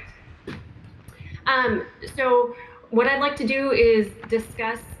 perfect. So what I'd like to do is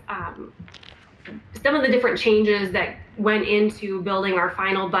discuss some of the different changes that went into building our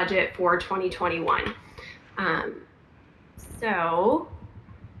final budget for 2021. So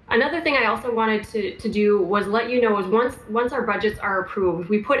another thing I also wanted to do was let you know is once our budgets are approved,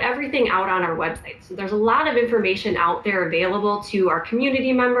 we put everything out on our website. So there's a lot of information out there available to our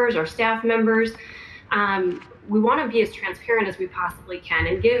community members, our staff members. We want to be as transparent as we possibly can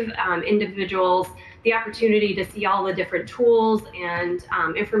and give individuals the opportunity to see all the different tools and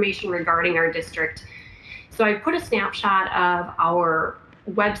information regarding our district. So I put a snapshot of our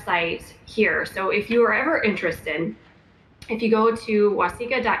website here. So if you are ever interested, if you go to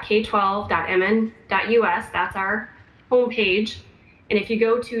waseca.k12.mn.us, that's our homepage. And if you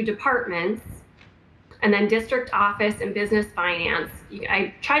go to departments and then district office and business finance,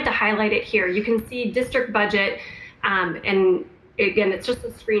 I tried to highlight it here. You can see district budget, and again, it's just a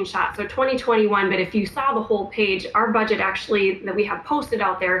screenshot. So 2021, but if you saw the whole page, our budget actually that we have posted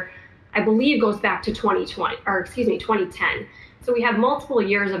out there, I believe goes back to 2010. So we have multiple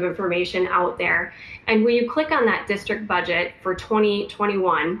years of information out there. And when you click on that district budget for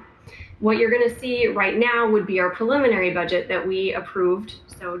 2021, what you're going to see right now would be our preliminary budget that we approved.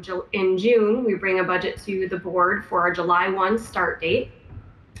 So in June, we bring a budget to the board for our July 1 start date.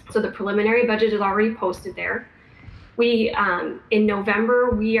 So the preliminary budget is already posted there. In November,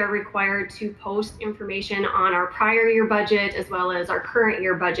 we are required to post information on our prior year budget as well as our current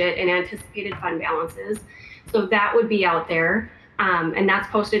year budget and anticipated fund balances. So that would be out there, and that's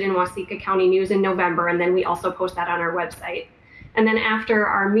posted in Waseca County News in November, and then we also post that on our website. And then after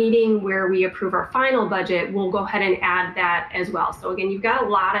our meeting where we approve our final budget, we'll go ahead and add that as well. So again, you've got a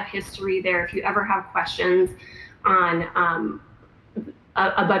lot of history there if you ever have questions on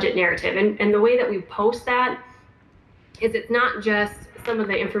a budget narrative. And the way that we post that is it's not just some of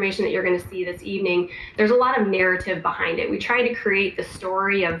the information that you're going to see this evening. There's a lot of narrative behind it. We try to create the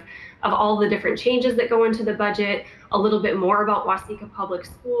story of all the different changes that go into the budget, a little bit more about Waseca Public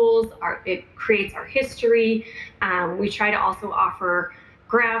Schools. It creates our history. We try to also offer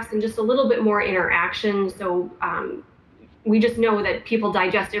graphs and just a little bit more interaction. So we just know that people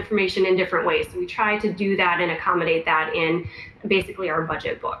digest information in different ways. So we try to do that and accommodate that in basically our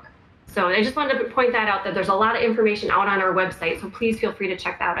budget book. So I just wanted to point that out, that there's a lot of information out on our website, so please feel free to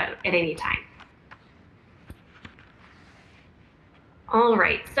check that out at any time. All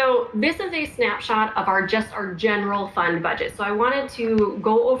right, so this is a snapshot of our general fund budget. So I wanted to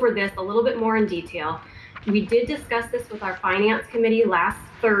go over this a little bit more in detail. We did discuss this with our finance committee last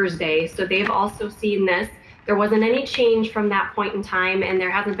Thursday, so they've also seen this. There wasn't any change from that point in time, and there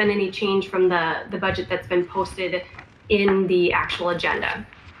hasn't been any change from the budget that's been posted in the actual agenda.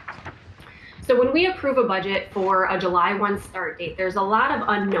 So when we approve a budget for a July 1 start date, there's a lot of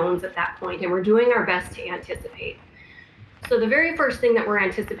unknowns at that point, and we're doing our best to anticipate. So the very first thing that we're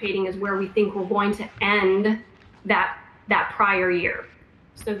anticipating is where we think we're going to end that prior year.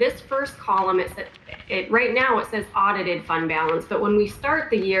 So this first column, right now it says audited fund balance, but when we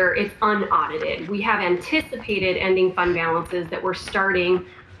start the year, it's unaudited. We have anticipated ending fund balances that we're starting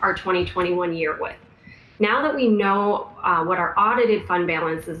our 2021 year with. Now that we know what our audited fund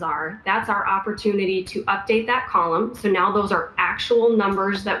balances are, that's our opportunity to update that column. So now those are actual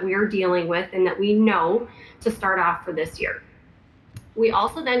numbers that we're dealing with and that we know to start off for this year. We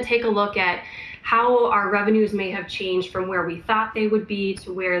also then take a look at how our revenues may have changed from where we thought they would be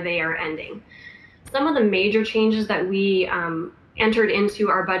to where they are ending. Some of the major changes that we entered into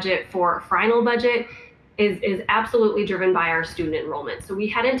our budget for final budget is absolutely driven by our student enrollment. So we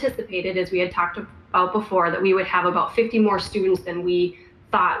had anticipated, as we had talked about before, that we would have about 50 more students than we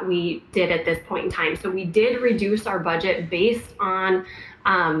thought we did at this point in time. So we did reduce our budget based on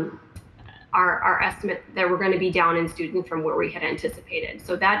our estimate that we're going to be down in students from where we had anticipated.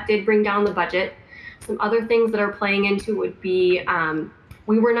 So that did bring down the budget. Some other things that are playing into would be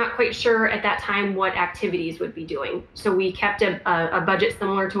we were not quite sure at that time what activities would be doing. So we kept a budget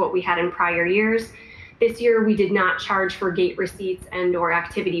similar to what we had in prior years. This year, we did not charge for gate receipts and or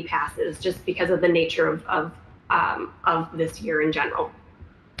activity passes just because of the nature of this year in general.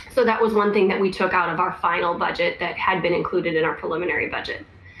 So that was one thing that we took out of our final budget that had been included in our preliminary budget.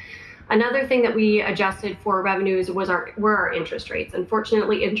 Another thing that we adjusted for revenues were our interest rates.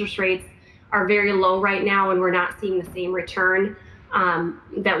 Unfortunately, interest rates are very low right now, and we're not seeing the same return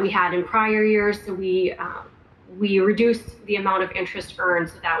that we had in prior years. So we reduced the amount of interest earned,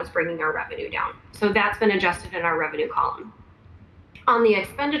 so that was bringing our revenue down. So that's been adjusted in our revenue column. On the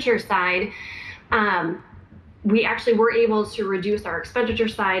expenditure side, we actually were able to reduce our expenditure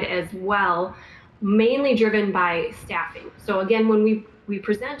side as well, mainly driven by staffing. So again, when we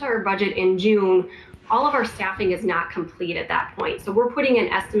present our budget in June, all of our staffing is not complete at that point. So we're putting in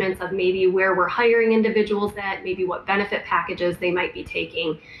estimates of maybe where we're hiring individuals at, maybe what benefit packages they might be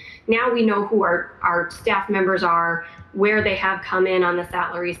taking. Now we know who our staff members are, where they have come in on the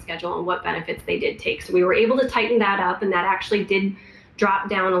salary schedule, and what benefits they did take. So we were able to tighten that up, and that actually did drop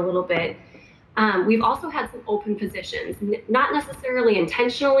down a little bit. We've also had some open positions, not necessarily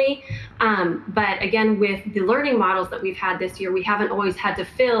intentionally, but again, with the learning models that we've had this year, we haven't always had to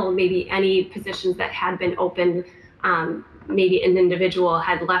fill maybe any positions that had been open. Maybe an individual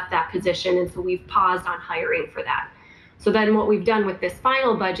had left that position, and so we've paused on hiring for that. So then what we've done with this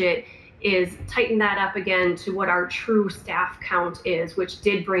final budget is tighten that up again to what our true staff count is, which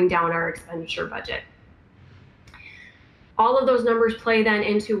did bring down our expenditure budget. All of those numbers play then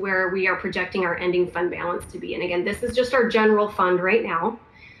into where we are projecting our ending fund balance to be. And again, this is just our general fund right now.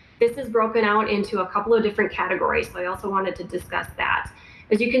 This is broken out into a couple of different categories, so I also wanted to discuss that.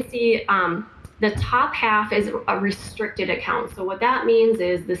 As you can see, the top half is a restricted account. So what that means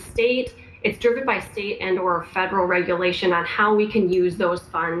is the state, it's driven by state and or federal regulation on how we can use those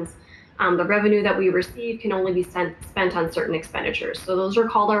funds. The revenue that we receive can only be spent on certain expenditures. So those are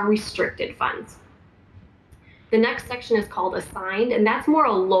called our restricted funds. The next section is called assigned, and that's more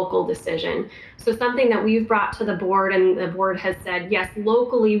a local decision. So something that we've brought to the board, and the board has said, yes,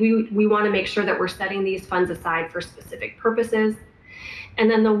 locally, we want to make sure that we're setting these funds aside for specific purposes. And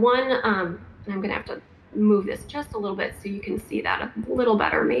then the one, and I'm going to have to move this just a little bit so you can see that a little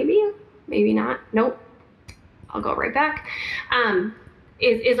better, maybe not. Nope. I'll go right back.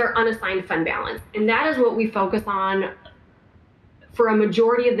 Is our unassigned fund balance. And that is what we focus on for a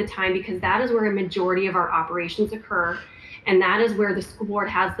majority of the time, because that is where a majority of our operations occur, and that is where the school board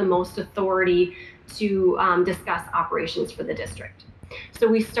has the most authority to discuss operations for the district. So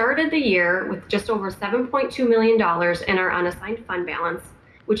we started the year with just over $7.2 million in our unassigned fund balance,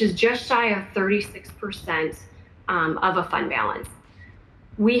 which is just shy of 36% of a fund balance.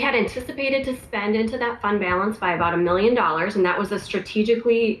 We had anticipated to spend into that fund balance by about $1 million, and that was a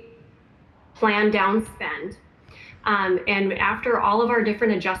strategically planned down spend. And after all of our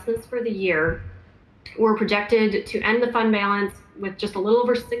different adjustments for the year, we're projected to end the fund balance with just a little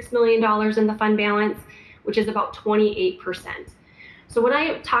over $6 million in the fund balance, which is about 28%. So when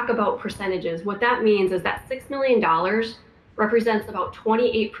I talk about percentages, what that means is that $6 million represents about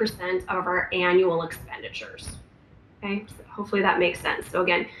 28% of our annual expenditures. Okay, so hopefully that makes sense. So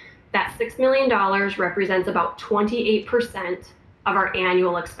again, that $6 million represents about 28% of our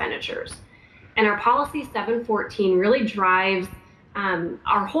annual expenditures. And our policy 714 really drives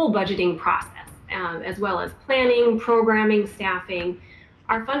our whole budgeting process, as well as planning, programming, staffing.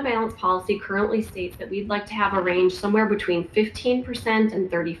 Our fund balance policy currently states that we'd like to have a range somewhere between 15%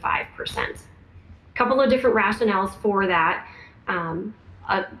 and 35%. A couple of different rationales for that.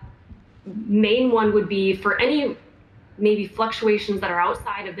 A main one would be for any maybe fluctuations that are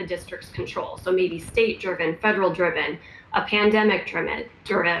outside of the district's control. So maybe state-driven, federal-driven, a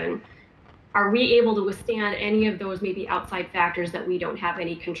pandemic-driven. Are we able to withstand any of those maybe outside factors that we don't have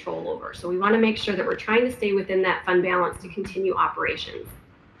any control over? So we want to make sure that we're trying to stay within that fund balance to continue operations.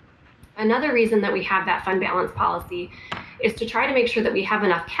 Another reason that we have that fund balance policy is to try to make sure that we have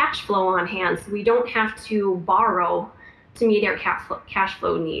enough cash flow on hand so we don't have to borrow to meet our cash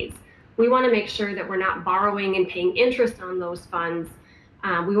flow needs. We want to make sure that we're not borrowing and paying interest on those funds.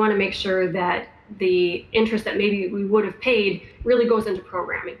 We want to make sure that the interest that maybe we would have paid really goes into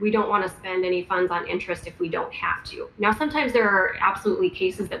programming. We don't want to spend any funds on interest if we don't have to. Now, sometimes there are absolutely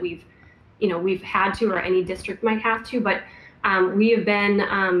cases that we've had to, or any district might have to, but we have been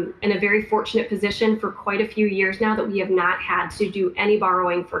in a very fortunate position for quite a few years now that we have not had to do any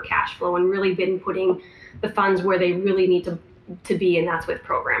borrowing for cash flow and really been putting the funds where they really need to be, and that's with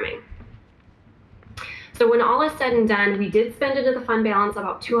programming. So when all is said and done, we did spend into the fund balance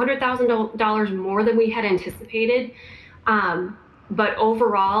about $200,000 more than we had anticipated. But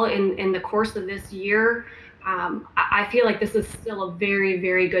overall, in the course of this year, I feel like this is still a very,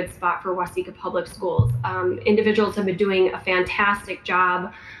 very good spot for Waseca Public Schools. Individuals have been doing a fantastic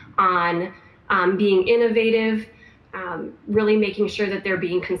job on being innovative, really making sure that they're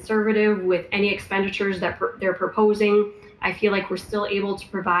being conservative with any expenditures that they're proposing. I feel like we're still able to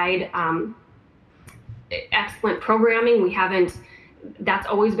provide excellent programming. That's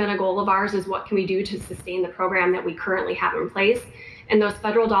always been a goal of ours, is what can we do to sustain the program that we currently have in place. And those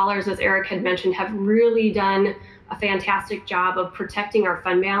federal dollars, as Eric had mentioned, have really done a fantastic job of protecting our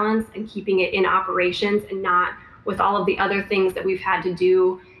fund balance and keeping it in operations, and not with all of the other things that we've had to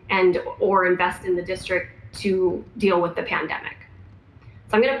do or invest in the district to deal with the pandemic.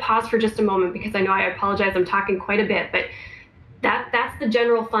 So I'm going to pause for just a moment, because I know, I apologize, I'm talking quite a bit, but that's the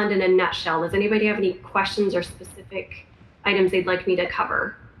general fund in a nutshell. Does anybody have any questions or specific items they'd like me to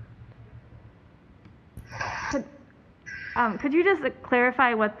cover? Could you just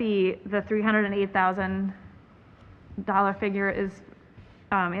clarify what the $308,000 figure is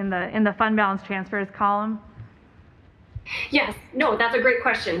in the fund balance transfers column? Yes, no, that's a great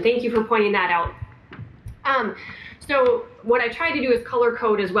question. Thank you for pointing that out. So what I try to do is color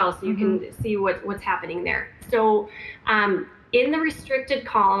code as well, so you can see what's happening there. So in the restricted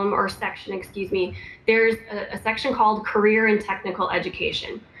column, or section, excuse me, there's a section called Career and Technical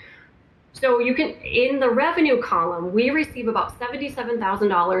Education. So you can, in the revenue column, we receive about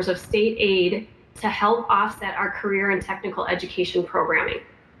 $77,000 of state aid to help offset our career and technical education programming.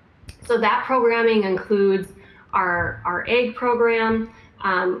 So that programming includes our ag program,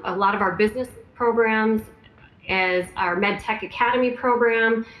 a lot of our business programs, as our MedTech Academy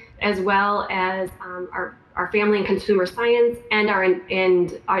program, as well as our family and consumer science, and our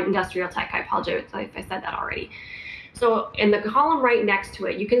industrial tech. I apologize if I said that already. So in the column right next to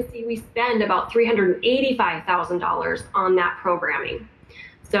it, you can see we spend about $385,000 on that programming.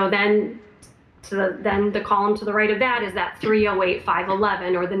 So then the column to the right of that is that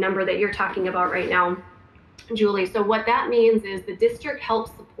 308,511, or the number that you're talking about right now, Julie. So what that means is the district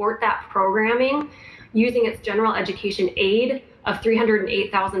helps support that programming using its general education aid of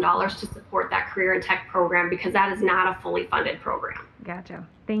 $308,000 to support that career and tech program, because that is not a fully funded program. Gotcha.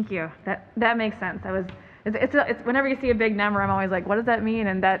 Thank you. That makes sense. It's whenever you see a big number, I'm always like, what does that mean?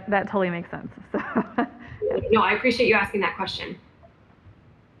 And that totally makes sense. So. No, I appreciate you asking that question.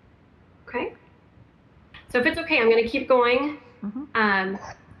 Okay. So if it's okay, I'm going to keep going.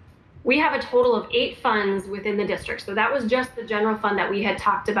 We have a total of 8 funds within the district. So that was just the general fund that we had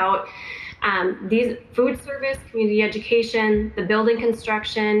talked about. These food service, community education, the building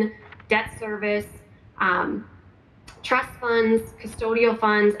construction, debt service, trust funds, custodial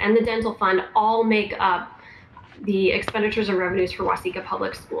funds, and the dental fund all make up the expenditures and revenues for Waseca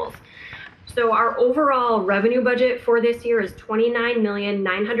Public Schools. So our overall revenue budget for this year is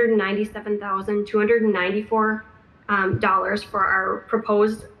 $29,997,294 for our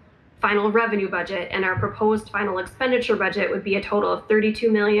proposed final revenue budget, and our proposed final expenditure budget would be a total of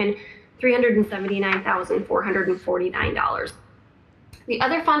 $32,379,449. The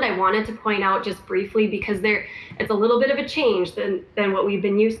other fund I wanted to point out just briefly, because it's a little bit of a change than what we've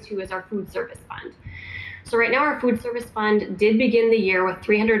been used to, is our food service fund. So right now our food service fund did begin the year with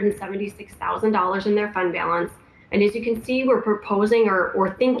 $376,000 in their fund balance. And as you can see, we're proposing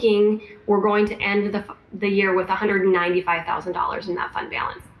or thinking we're going to end the year with $195,000 in that fund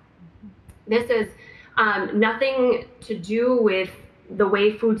balance. This is nothing to do with the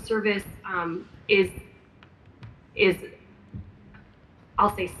way food service is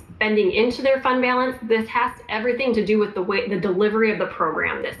I'll say spending into their fund balance. This has everything to do with the delivery of the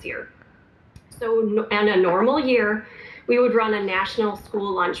program this year. So in a normal year, we would run a national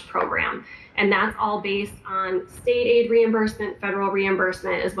school lunch program, and that's all based on state aid reimbursement, federal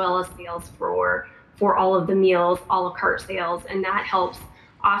reimbursement, as well as sales for all of the meals, a la carte sales, and that helps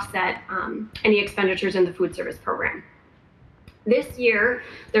offset any expenditures in the food service program. This year,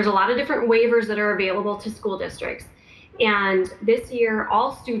 there's a lot of different waivers that are available to school districts. And this year,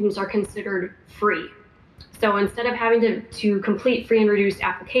 all students are considered free. So instead of having to complete free and reduced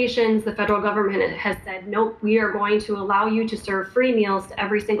applications, the federal government has said, nope, we are going to allow you to serve free meals to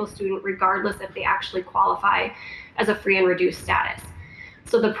every single student, regardless if they actually qualify as a free and reduced status.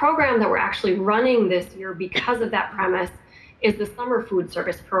 So the program that we're actually running this year, because of that premise, is the summer food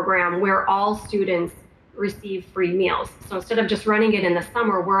service program, where all students receive free meals. So instead of just running it in the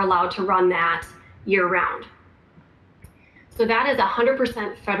summer, we're allowed to run that year round. So that is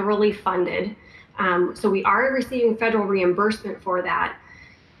 100% federally funded. So we are receiving federal reimbursement for that.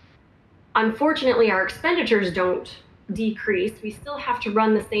 Unfortunately, our expenditures don't decrease. We still have to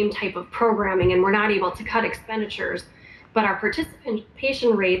run the same type of programming, and we're not able to cut expenditures, but our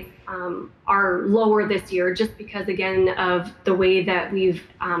participation rates are lower this year, just because, again, of the way that we've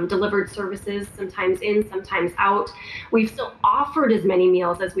delivered services, sometimes in, sometimes out. We've still offered as many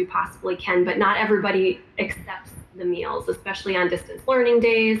meals as we possibly can, but not everybody accepts the meals, especially on distance learning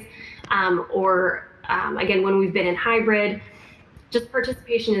days, or again, when we've been in hybrid, just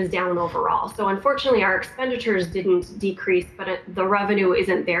participation is down overall. So unfortunately, our expenditures didn't decrease, but the revenue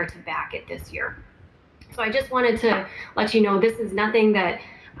isn't there to back it this year. So I just wanted to let you know this is nothing that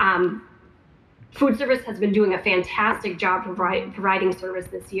food service has been doing a fantastic job providing service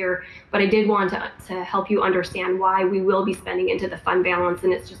this year, but I did want to help you understand why we will be spending into the fund balance,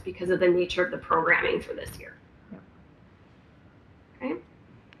 and it's just because of the nature of the programming for this year. Okay.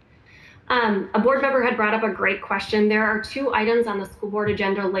 A board member had brought up a great question. There are 2 items on the school board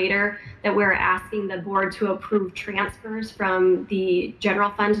agenda later that we're asking the board to approve transfers from the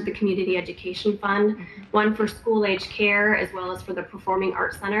general fund to the community education fund, one for school age care as well as for the Performing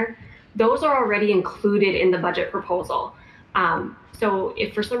Arts Center. Those are already included in the budget proposal. So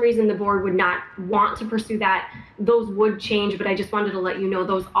if for some reason the board would not want to pursue that, those would change, but I just wanted to let you know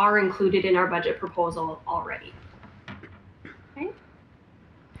those are included in our budget proposal already. Okay.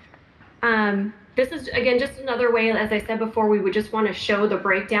 This is, again, just another way, as I said before, we would just want to show the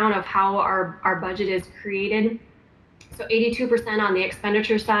breakdown of how our budget is created. So 82% on the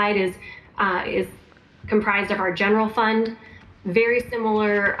expenditure side is comprised of our general fund. Very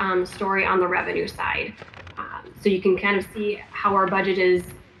similar story on the revenue side. So you can kind of see how our budget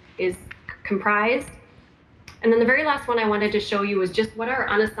is comprised. And then the very last one I wanted to show you is just what our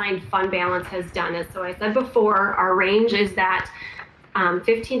unassigned fund balance has done. As so I said before, our range is that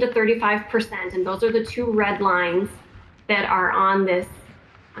 15 to 35%, and those are the 2 red lines that are on this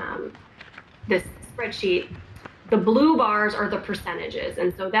this spreadsheet. The blue bars are the percentages,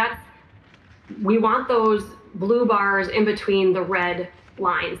 and so we want those blue bars in between the red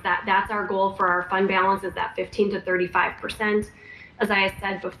lines. That's our goal for our fund balance, is that 15 to 35%. As I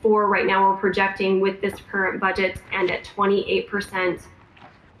said before, right now we're projecting with this current budget and at 28%.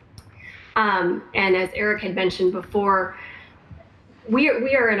 And as Eric had mentioned before, we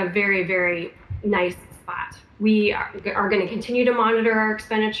are in a very, very nice spot. We are going to continue to monitor our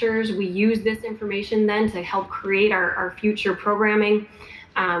expenditures. We use this information then to help create our future programming.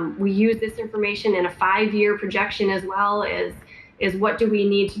 We use this information in a 5-year projection as well as what do we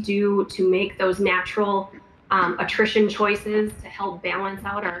need to do to make those natural attrition choices to help balance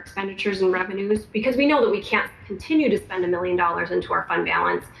out our expenditures and revenues, because we know that we can't continue to spend $1 million into our fund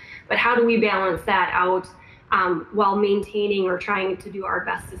balance, but how do we balance that out while maintaining or trying to do our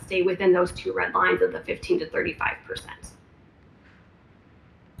best to stay within those 2 red lines of the 15 to 35%.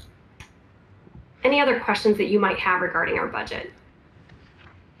 Any other questions that you might have regarding our budget?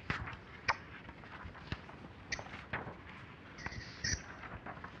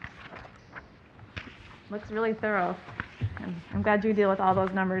 Looks really thorough. I'm glad you deal with all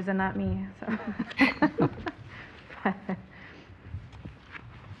those numbers and not me. So.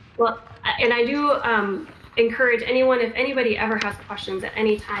 Well, and I do encourage anyone, if anybody ever has questions at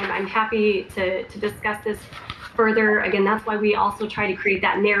any time, I'm happy to discuss this further. Again, that's why we also try to create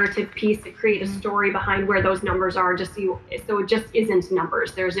that narrative piece, to create a story behind where those numbers are, just so it just isn't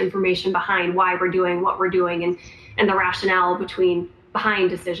numbers. There's information behind why we're doing what we're doing and the rationale behind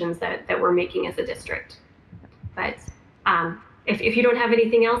decisions that we're making as a district. But if you don't have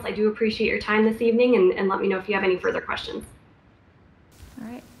anything else, I do appreciate your time this evening, and let me know if you have any further questions. All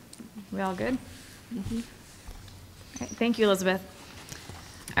right. We all good? Mm-hmm. All right. Thank you, Elizabeth.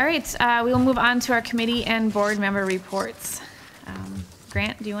 All right. We will move on to our committee and board member reports.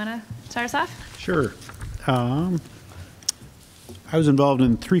 Grant, do you want to start us off? Sure. I was involved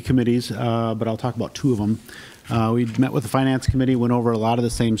in 3 committees, but I'll talk about 2 of them. We met with the Finance Committee, went over a lot of the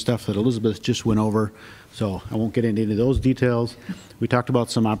same stuff that Elizabeth just went over, so I won't get into any of those details. We talked about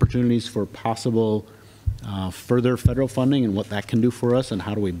some opportunities for possible further federal funding and what that can do for us and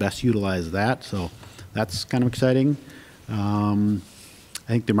how do we best utilize that, so that's kind of exciting. I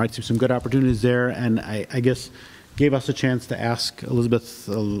think there might be some good opportunities there, and I guess gave us a chance to ask Elizabeth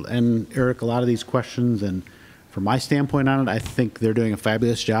and Eric a lot of these questions, and from my standpoint on it, I think they're doing a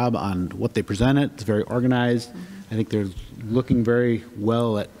fabulous job on what they presented. It's very organized. Mm-hmm. I think they're looking very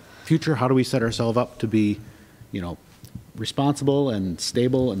well at future. How do we set ourselves up to be, responsible and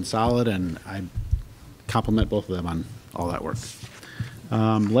stable and solid? And I compliment both of them on all that work.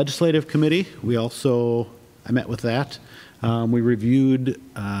 Legislative committee, I met with that. We reviewed,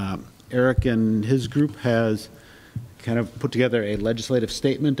 Eric and his group has kind of put together a legislative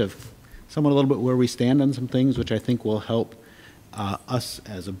statement of somewhat a little bit where we stand on some things, which I think will help us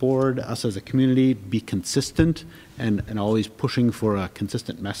as a board, us as a community, be consistent and always pushing for a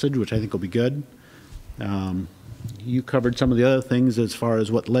consistent message, which I think will be good. You covered some of the other things as far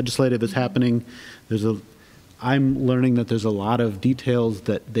as what legislative is happening. There's I'm learning that there's a lot of details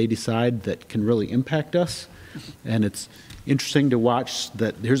that they decide that can really impact us. And it's interesting to watch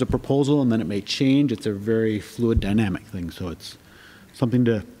that here's a proposal and then it may change. It's a very fluid, dynamic thing. So it's something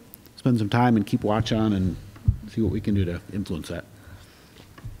to spend some time and keep watch on and see what we can do to influence that.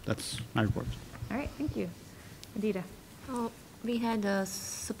 That's my report. All right, thank you. Adita. Oh, we had a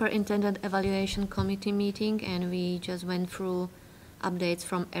superintendent evaluation committee meeting, and we just went through updates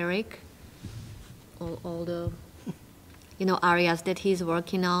from Eric, all the areas that he's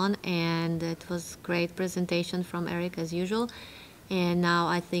working on, and it was great presentation from Eric as usual. And now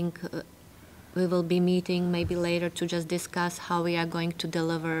I think we will be meeting maybe later to just discuss how we are going to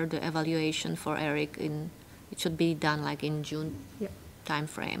deliver the evaluation for Eric. It should be done like in June time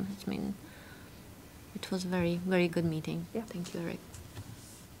frame. I mean, it was very, very good meeting. Yeah. Thank you, Eric.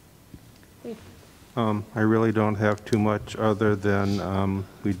 I really don't have too much other than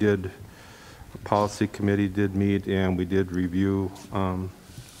the policy committee did meet and we did review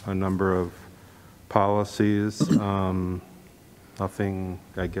a number of policies. Nothing,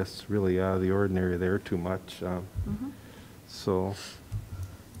 I guess, really out of the ordinary there too much. So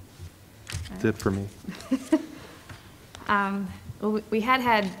that's it for me. Well, we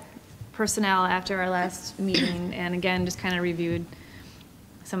had personnel after our last meeting, and again, just kind of reviewed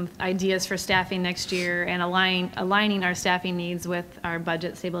some ideas for staffing next year and aligning our staffing needs with our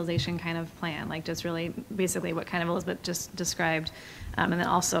budget stabilization kind of plan, like just really basically what kind of Elizabeth just described. And then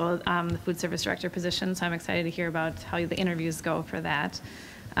also the food service director position, so I'm excited to hear about how the interviews go for that.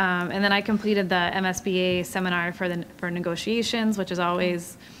 And then I completed the MSBA seminar for negotiations, which is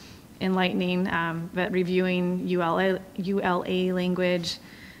always enlightening, but reviewing ULA language,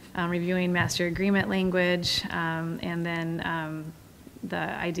 reviewing master agreement language, and then the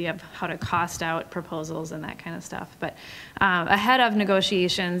idea of how to cost out proposals and that kind of stuff. But ahead of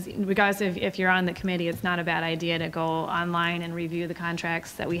negotiations, regardless if you're on the committee, it's not a bad idea to go online and review the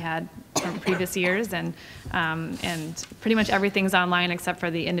contracts that we had from previous years, and pretty much everything's online except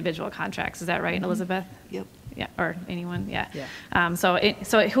for the individual contracts. Is that right, Elizabeth? Yep. Yeah, or anyone, yeah. So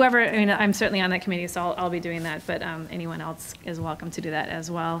whoever, I mean, I'm certainly on that committee, so I'll be doing that, but anyone else is welcome to do that as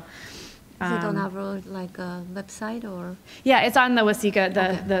well. Is it on our website or? Yeah, it's on the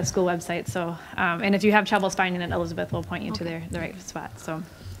Waseca, the school website. So, and if you have troubles finding it, Elizabeth will point you to the right spot. So,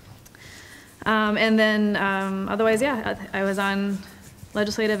 and then otherwise, yeah, I was on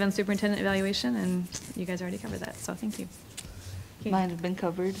legislative and superintendent evaluation, and you guys already covered that. So, thank you. Okay. Mine have been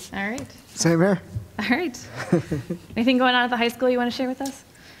covered. All right. Same here. All right. Anything going on at the high school you want to share with us?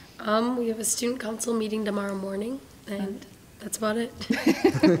 We have a student council meeting tomorrow morning, and that's about it.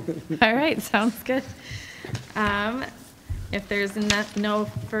 All right, sounds good. If there's no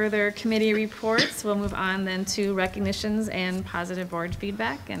further committee reports, we'll move on then to recognitions and positive board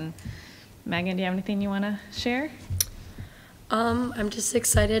feedback. And Megan, do you have anything you want to share? I'm just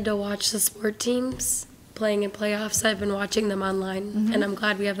excited to watch the sport teams playing in playoffs. I've been watching them online, and I'm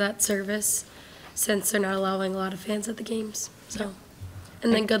glad we have that service since they're not allowing a lot of fans at the games. So,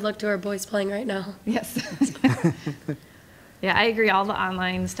 and then good luck to our boys playing right now. Yes. Yeah, I agree. All the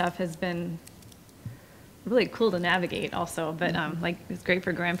online stuff has been really cool to navigate also, but like it's great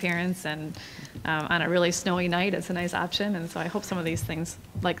for grandparents, and on a really snowy night, it's a nice option. And so I hope some of these things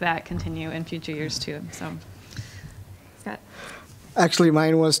like that continue in future years too. So, Scott? Actually,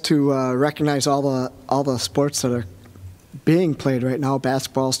 mine was to recognize all the sports that are being played right now.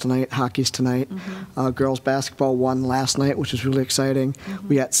 Basketball's tonight, hockey's tonight. Girls basketball won last night, which is really exciting.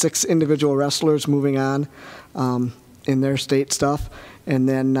 We got 6 individual wrestlers moving on in their state stuff. And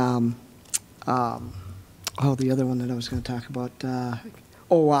then, the other one that I was going to talk about,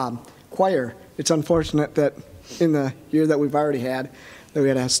 choir. It's unfortunate that in the year that we've already had, that we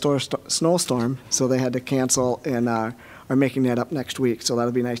had a snowstorm, so they had to cancel and are making that up next week. So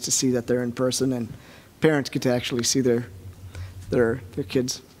that'll be nice to see that they're in person and parents get to actually see their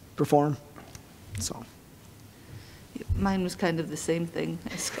kids perform. So. Mine was kind of the same thing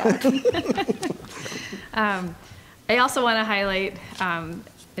as Scott. I also want to highlight,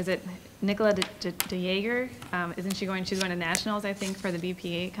 is it Nicola de Jaeger? Isn't she she's going to nationals, I think, for the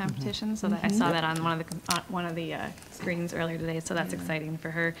BPA competition. So that, I saw that on one of the screens earlier today. So that's exciting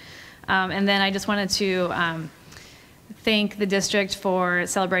for her. And then I just wanted to thank the district for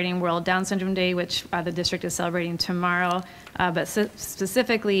celebrating World Down Syndrome Day, which the district is celebrating tomorrow. But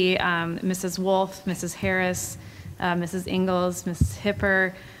specifically, Mrs. Wolf, Mrs. Harris, Mrs. Ingalls, Mrs.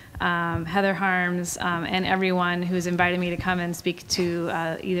 Hipper, Heather Harms, and everyone who's invited me to come and speak to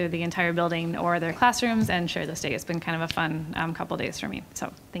either the entire building or their classrooms and share this day. It's been kind of a fun couple days for me.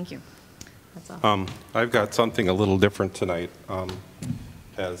 So thank you. That's all. I've got something a little different tonight.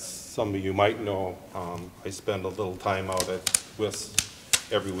 as some of you might know, I spend a little time out at WIS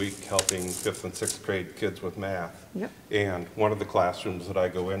every week helping 5th and 6th grade kids with math. Yep. And one of the classrooms that I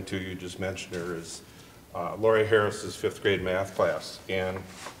go into, you just mentioned her, is Lori Harris's 5th grade math class. And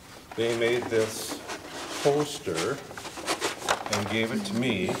they made this poster and gave it to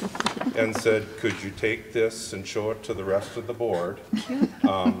me and said, could you take this and show it to the rest of the board?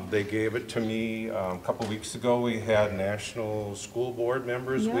 They gave it to me a couple weeks ago. We had National School Board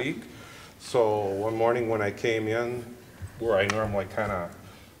Members Week. So one morning when I came in, where I normally kind of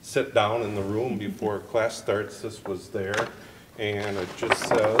sit down in the room before class starts, this was there. And it just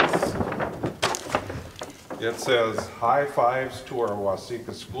says, high fives to our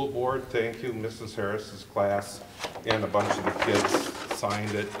Waseca School Board. Thank you, Mrs. Harris's class. And a bunch of the kids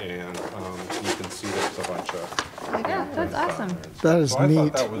signed it, and you can see there's a bunch of that's awesome. That is so neat. I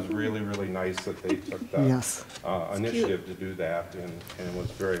thought that was really, really nice that they took that Yes. initiative to do that, and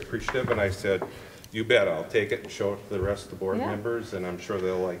was very appreciative. And I said, you bet, I'll take it and show it to the rest of the board members, and I'm sure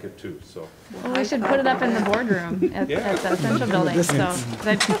they'll like it too. So Well, we should put it up in the boardroom at the Central Building, so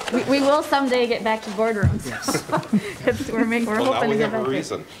that we will someday get back to boardrooms. Yes. we're well, now hoping we to get have a back there.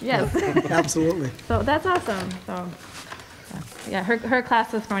 reason. Yes. Absolutely. So that's awesome. So, yeah, her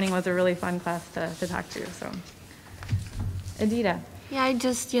class this morning was a really fun class to talk to. So, Adita. Yeah, I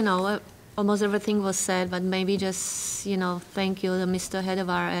just, almost everything was said, but maybe just, thank you to Mr.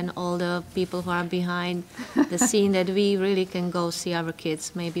 Hedevar and all the people who are behind the scene that we really can go see our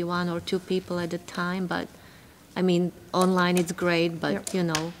kids, maybe 1 or 2 people at a time. But, I mean, online it's great, but,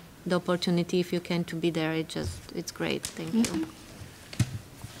 the opportunity, if you can, to be there, it's great. Thank you.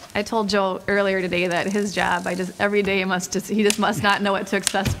 I told Joe earlier today that his job, every day he just must not know what to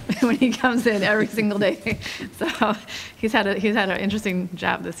expect when he comes in every single day. So he's had an interesting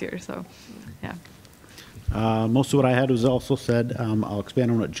job this year. So, yeah. Most of what I had was also said. I'll expand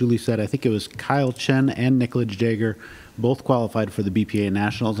on what Julie said. I think it was Kyle Chen and Nicolaj Jager both qualified for the BPA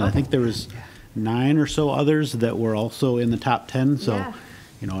Nationals, and I think there was 9 or so others that were also in the top 10. So,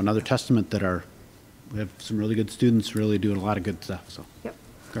 another testament that we have some really good students really doing a lot of good stuff. So. Yep.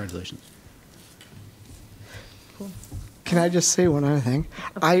 Congratulations. Cool. Can I just say one other thing?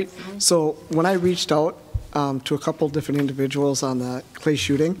 So when I reached out to a couple different individuals on the clay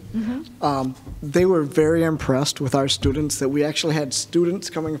shooting, they were very impressed with our students, that we actually had students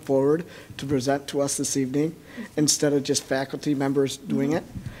coming forward to present to us this evening instead of just faculty members doing it.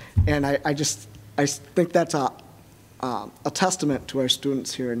 And I think that's a testament to our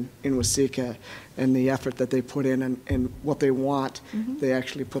students here in Waseca and the effort that they put in and what they want. They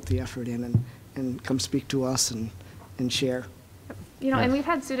actually put the effort in and come speak to us and share. And we've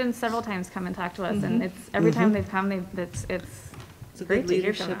had students several times come and talk to us, and it's every time they've come, it's a great good to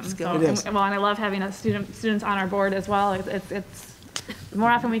hear from leadership them. skill. So, It is. and I love having students on our board as well. It's the more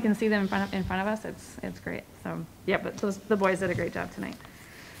often we can see them in front of us, it's great. So yeah, but the boys did a great job tonight.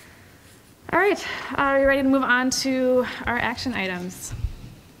 All right, are you ready to move on to our action items?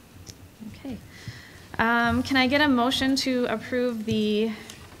 Okay. Can I get a motion to approve the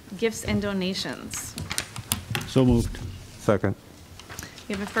gifts and donations? So moved. Second.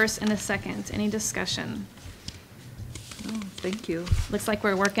 We have a first and a second. Any discussion? Oh, thank you. Looks like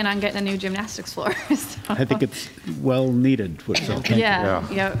we're working on getting a new gymnastics floor. So. I think it's well needed. So thank you.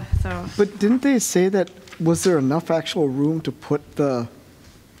 Yeah. So. But didn't they say that, was there enough actual room to put the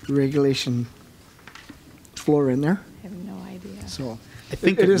regulation floor in there? I have no idea. So I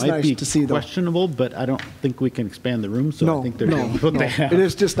think it it is might nice be to see, though. questionable, but I don't think we can expand the room, so I think they're doing what they have. It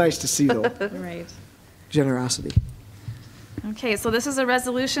is just nice to see, though. Right. Generosity. Okay, so this is a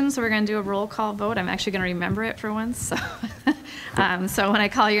resolution, so we're going to do a roll call vote. I'm actually going to remember it for once. So, so when I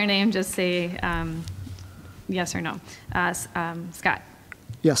call your name, just say yes or no. Scott?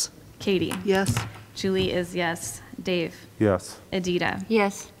 Yes. Katie? Yes. Julie is yes. Dave? Yes. Adita?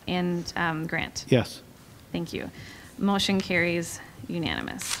 Yes. And Grant? Yes. Thank you. Motion carries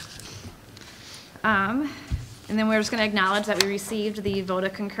unanimous. And then we're just going to acknowledge that we received the vote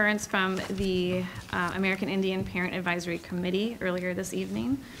of concurrence from the American Indian Parent Advisory Committee earlier this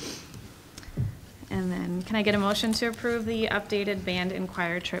evening. And then can I get a motion to approve the updated band and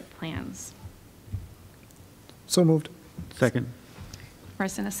choir trip plans? So moved. Second.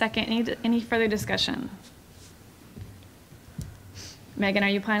 First and a second. Any further discussion? Megan, are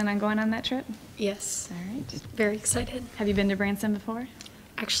you planning on going on that trip? Yes. All right. Very excited. Have you been to Branson before?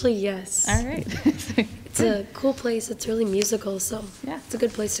 Actually, yes. All right. It's a cool place. It's really musical, so yeah, it's a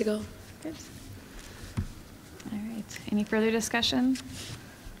good place to go. Good. All right. Any further discussion?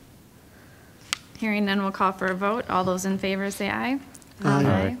 Hearing none, we'll call for a vote. All those in favor say aye.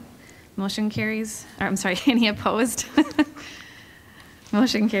 Aye. Motion carries. Or, I'm sorry, any opposed?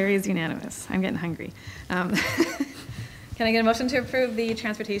 Motion carries unanimous. I'm getting hungry. Can I get a motion to approve the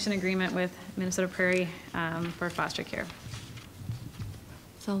transportation agreement with Minnesota Prairie for foster care?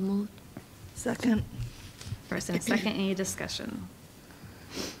 So moved. Second. First and a second, any discussion?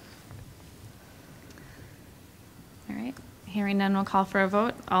 All right, hearing none, we'll call for a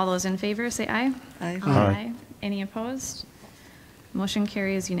vote. All those in favor, say aye. Aye. Aye. Any opposed? Motion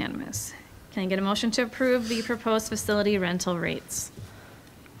carries unanimous. Can I get a motion to approve the proposed facility rental rates?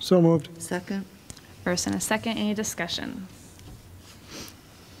 So moved. Second. First and a second, any discussion?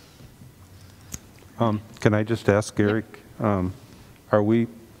 Can I just ask Eric, are we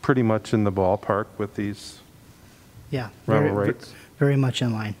pretty much in the ballpark with these Yeah. rental rates? Very much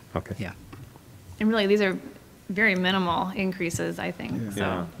in line. Okay. Yeah. And really, these are very minimal increases, I think, Yeah.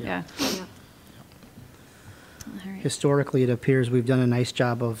 so, Yeah. yeah. All right. Historically, it appears we've done a nice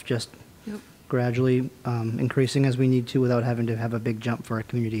job of just gradually increasing as we need to without having to have a big jump for our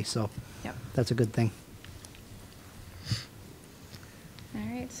community, so Yep. that's a good thing. All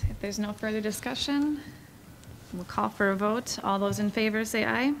right, if there's no further discussion, we'll call for a vote. All those in favor say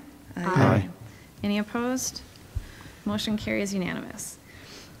aye. Aye. Any opposed? Motion carries unanimous.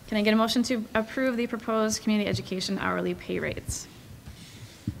 Can I get a motion to approve the proposed community education hourly pay rates?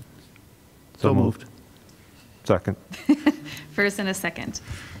 So moved. Second. First and a second.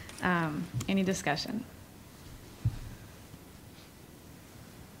 Any discussion?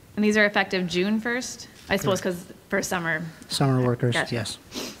 And these are effective June 1st? I suppose because for summer. Summer workers, Gotcha. yes.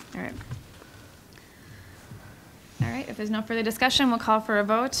 All right. All right, if there's no further discussion, we'll call for a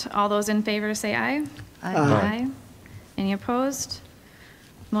vote. All those in favor say aye. Aye. Aye. Any opposed?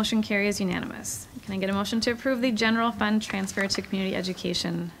 Motion carries unanimous. Can I get a motion to approve the general fund transfer to community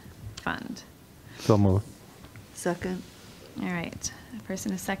education fund? So moved. Second. All right, first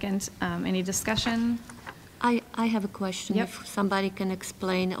and a second. Any discussion? I have a question. Yep. If somebody can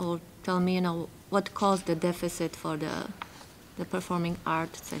explain or tell me, what caused the deficit for the Performing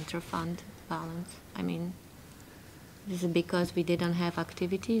Arts Center fund balance? I mean, is it because we didn't have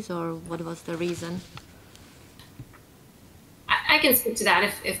activities, or what was the reason? I can speak to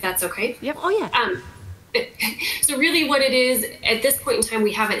that if that's okay. Yep. Oh, yeah. So really what it is, at this point in time,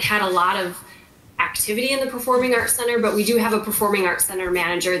 we haven't had a lot of activity in the Performing Arts Center, but we do have a Performing Arts Center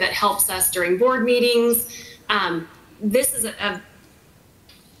manager that helps us during board meetings. This is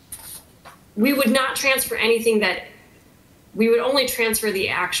we would not transfer anything that, we would only transfer the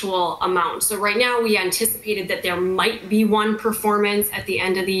actual amount. So right now we anticipated that there might be one performance at the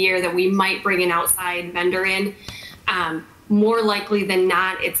end of the year that we might bring an outside vendor in. More likely than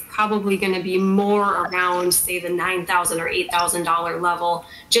not, it's probably going to be more around, say, the $9,000 or $8,000 level,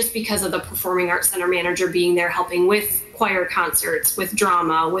 just because of the Performing Arts Center manager being there helping with choir concerts, with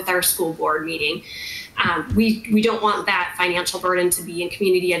drama, with our school board meeting. We don't want that financial burden to be in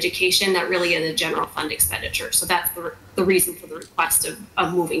community education. That really is a general fund expenditure. So that's the reason for the request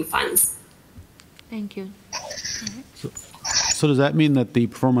of moving funds. Thank you. So does that mean that the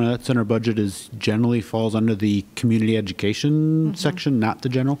Performing Arts Center budget generally falls under the community education section, not the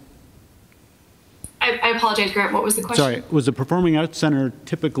general? I apologize, Grant. What was the question? Sorry, was the Performing Arts Center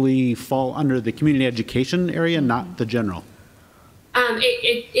typically fall under the community education area, not the general?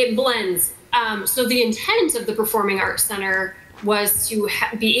 It blends. So the intent of the Performing Arts Center was to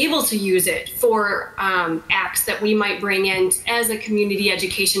be able to use it for acts that we might bring in as a community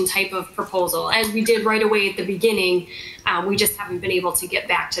education type of proposal. As we did right away at the beginning, we just haven't been able to get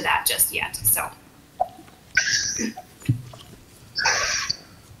back to that just yet. So.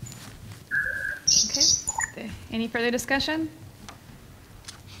 Okay. Any further discussion?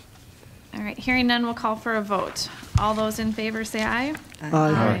 All right, hearing none, we'll call for a vote. All those in favor say aye.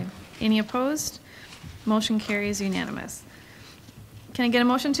 Aye. Any opposed? Motion carries unanimous. Can I get a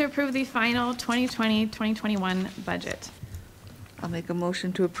motion to approve the final 2020-2021 budget? I'll make a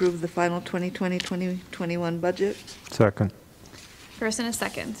motion to approve the final 2020-2021 budget. Second. First and a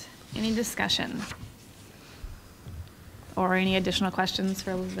second. Any discussion? Or any additional questions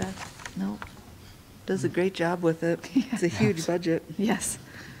for Elizabeth? No. Does a great job with it. It's a huge budget. Yes.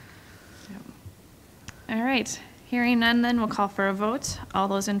 All right. Hearing none, then we'll call for a vote. All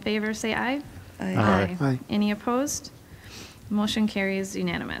those in favor say aye. Aye. Aye. Any opposed? Motion carries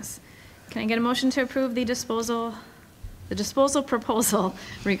unanimous. Can I get a motion to approve the disposal proposal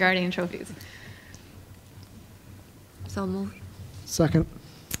regarding trophies? So moved. Second.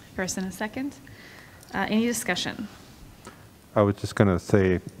 First and a second. Any discussion? I was just going to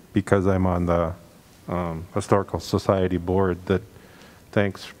say, because I'm on the Historical Society board, that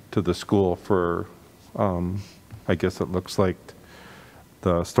thanks to the school for, I guess it looks like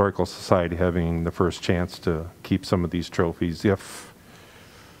the Historical Society having the first chance to keep some of these trophies if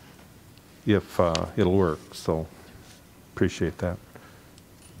if it'll work. So appreciate that.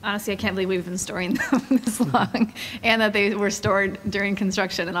 Honestly, I can't believe we've been storing them this long, and that they were stored during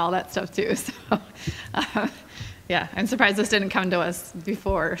construction and all that stuff too. So, yeah, I'm surprised this didn't come to us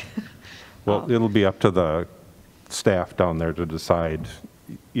before. Well, it'll be up to the staff down there to decide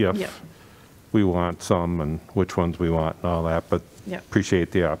if Yep. we want some and which ones we want and all that, but Yep.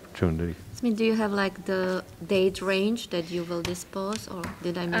 appreciate the opportunity. I mean, do you have like the date range that you will dispose, or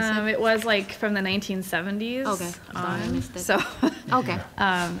did I miss it? It was like from the 1970s. Okay, sorry, I on, missed it. So, Okay.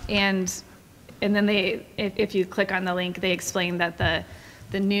 and then if you click on the link, they explain that the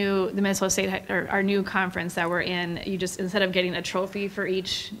Minnesota State, or our new conference that we're in, you just, instead of getting a trophy for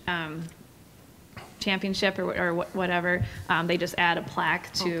each championship or whatever, they just add a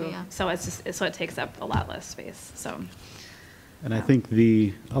plaque to, Okay, yeah. so it takes up a lot less space. So. And I think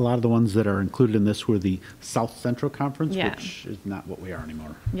a lot of the ones that are included in this were the South Central Conference, Yeah. which is not what we are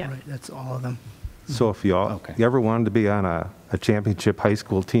anymore. Yeah. Right, that's all of them. So if you ever wanted to be on a championship high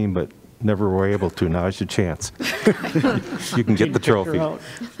school team but never were able to, now's your chance. You can get the trophy.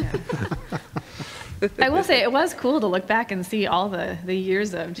 I will say it was cool to look back and see all the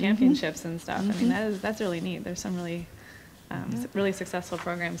years of championships and stuff. I mean, that's really neat. There's some really really successful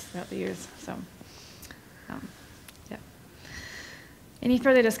programs throughout the years. So, yeah. Any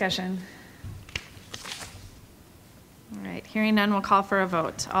further discussion? All right, hearing none, we'll call for a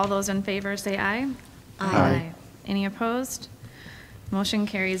vote. All those in favor say aye. Aye. Any opposed? Motion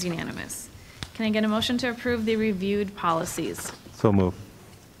carries unanimous. Can I get a motion to approve the reviewed policies? So move.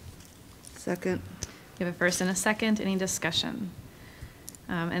 Second. We have a first and a second. Any discussion?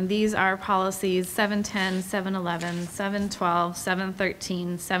 And these are policies 710, 711, 712,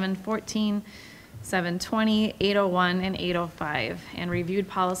 713, 714, 720, 801, and 805. And reviewed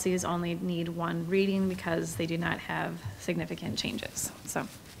policies only need one reading because they do not have significant changes. So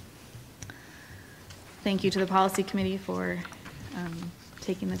thank you to the policy committee for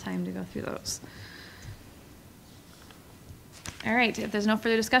taking the time to go through those. All right, if there's no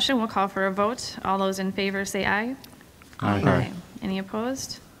further discussion, we'll call for a vote. All those in favor say aye. Aye. Any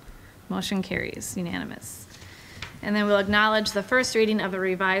opposed? Motion carries, unanimous. And then we'll acknowledge the first reading of a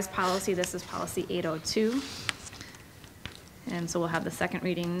revised policy. This is policy 802. And so we'll have the second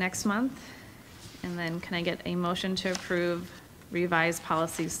reading next month. And then can I get a motion to approve revised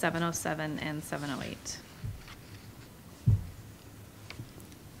policies 707 and 708?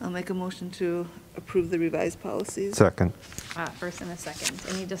 I'll make a motion to approve the revised policies. Second. First and a second.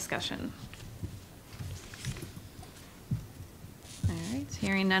 Any discussion? All right,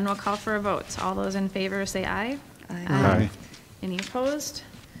 hearing none, we'll call for a vote. All those in favor say aye. Aye. Any opposed?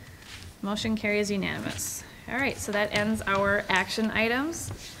 Motion carries unanimous. All right, so that ends our action items.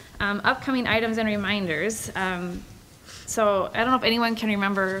 Upcoming items and reminders. So I don't know if anyone can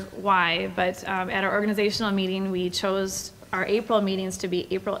remember why, but at our organizational meeting, we chose our April meetings to be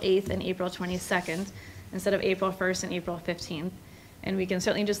April 8th and April 22nd instead of April 1st and April 15th. And we can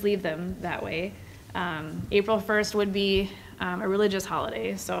certainly just leave them that way. April 1st would be a religious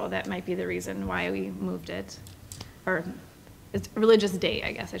holiday, so that might be the reason why we moved it. Or it's a religious day,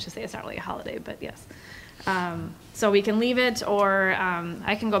 I guess I should say. It's not really a holiday, but yes. So we can leave it, or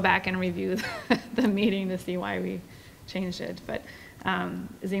I can go back and review the meeting to see why we changed it. But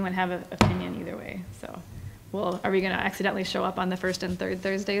does anyone have an opinion either way? So, are we going to accidentally show up on the first and third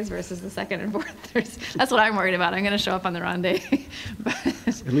Thursdays versus the second and fourth Thursdays? That's what I'm worried about. I'm going to show up on the wrong day. But,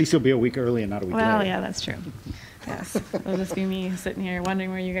 At least you'll be a week early and not a week well, late. yeah, that's true. Yes, it'll just be me sitting here wondering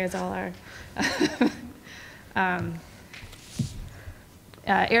where you guys all are.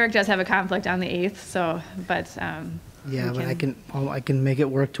 Eric does have a conflict on the 8th, so, but. Yeah, but I can make it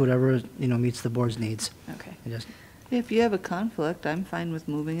work to whatever, meets the board's needs. Okay. If you have a conflict, I'm fine with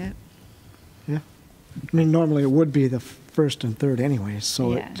moving it. Yeah. I mean, normally it would be the first and third anyways,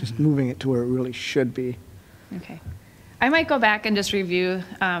 so Yeah. just moving it to where it really should be. Okay. I might go back and just review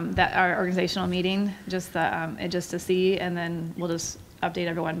our organizational meeting, just to see, and then we'll just update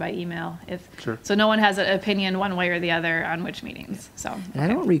everyone by email. Sure. So no one has an opinion one way or the other on which meetings, so. And I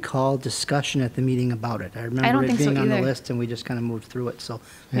don't recall discussion at the meeting about it. I remember don't it think so being on the either. list and we just kind of moved through it, so.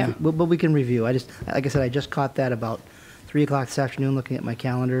 Yeah. But we can review. Like I said, I just caught that about 3 o'clock this afternoon, looking at my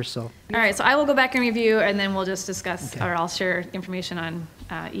calendar, so. All right, so I will go back and review, and then we'll just discuss, or I'll share information on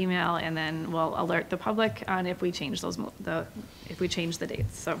email, and then we'll alert the public on if we change if we change the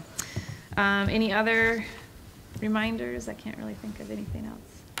dates. So, any other reminders? I can't really think of anything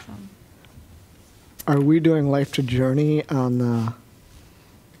else. So. Are we doing Life to Journey on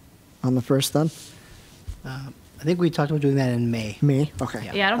the first then? I think we talked about doing that in May. May, okay.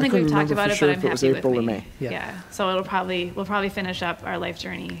 Yeah, I don't think couldn't we've talked remember about for it, sure but I'm if it was happy April with or May. May. Yeah. So we'll probably finish up our life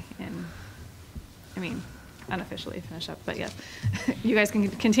journey I mean, unofficially finish up, but yes, you guys can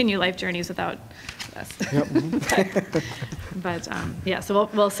continue life journeys without us. Yep. But yeah, so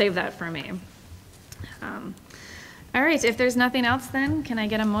we'll save that for May. All right, if there's nothing else then, can I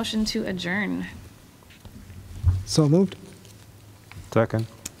get a motion to adjourn? So moved. Second.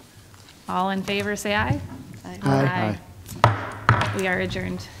 All in favor, say aye. Aye. We are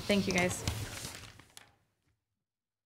adjourned. Thank you, guys.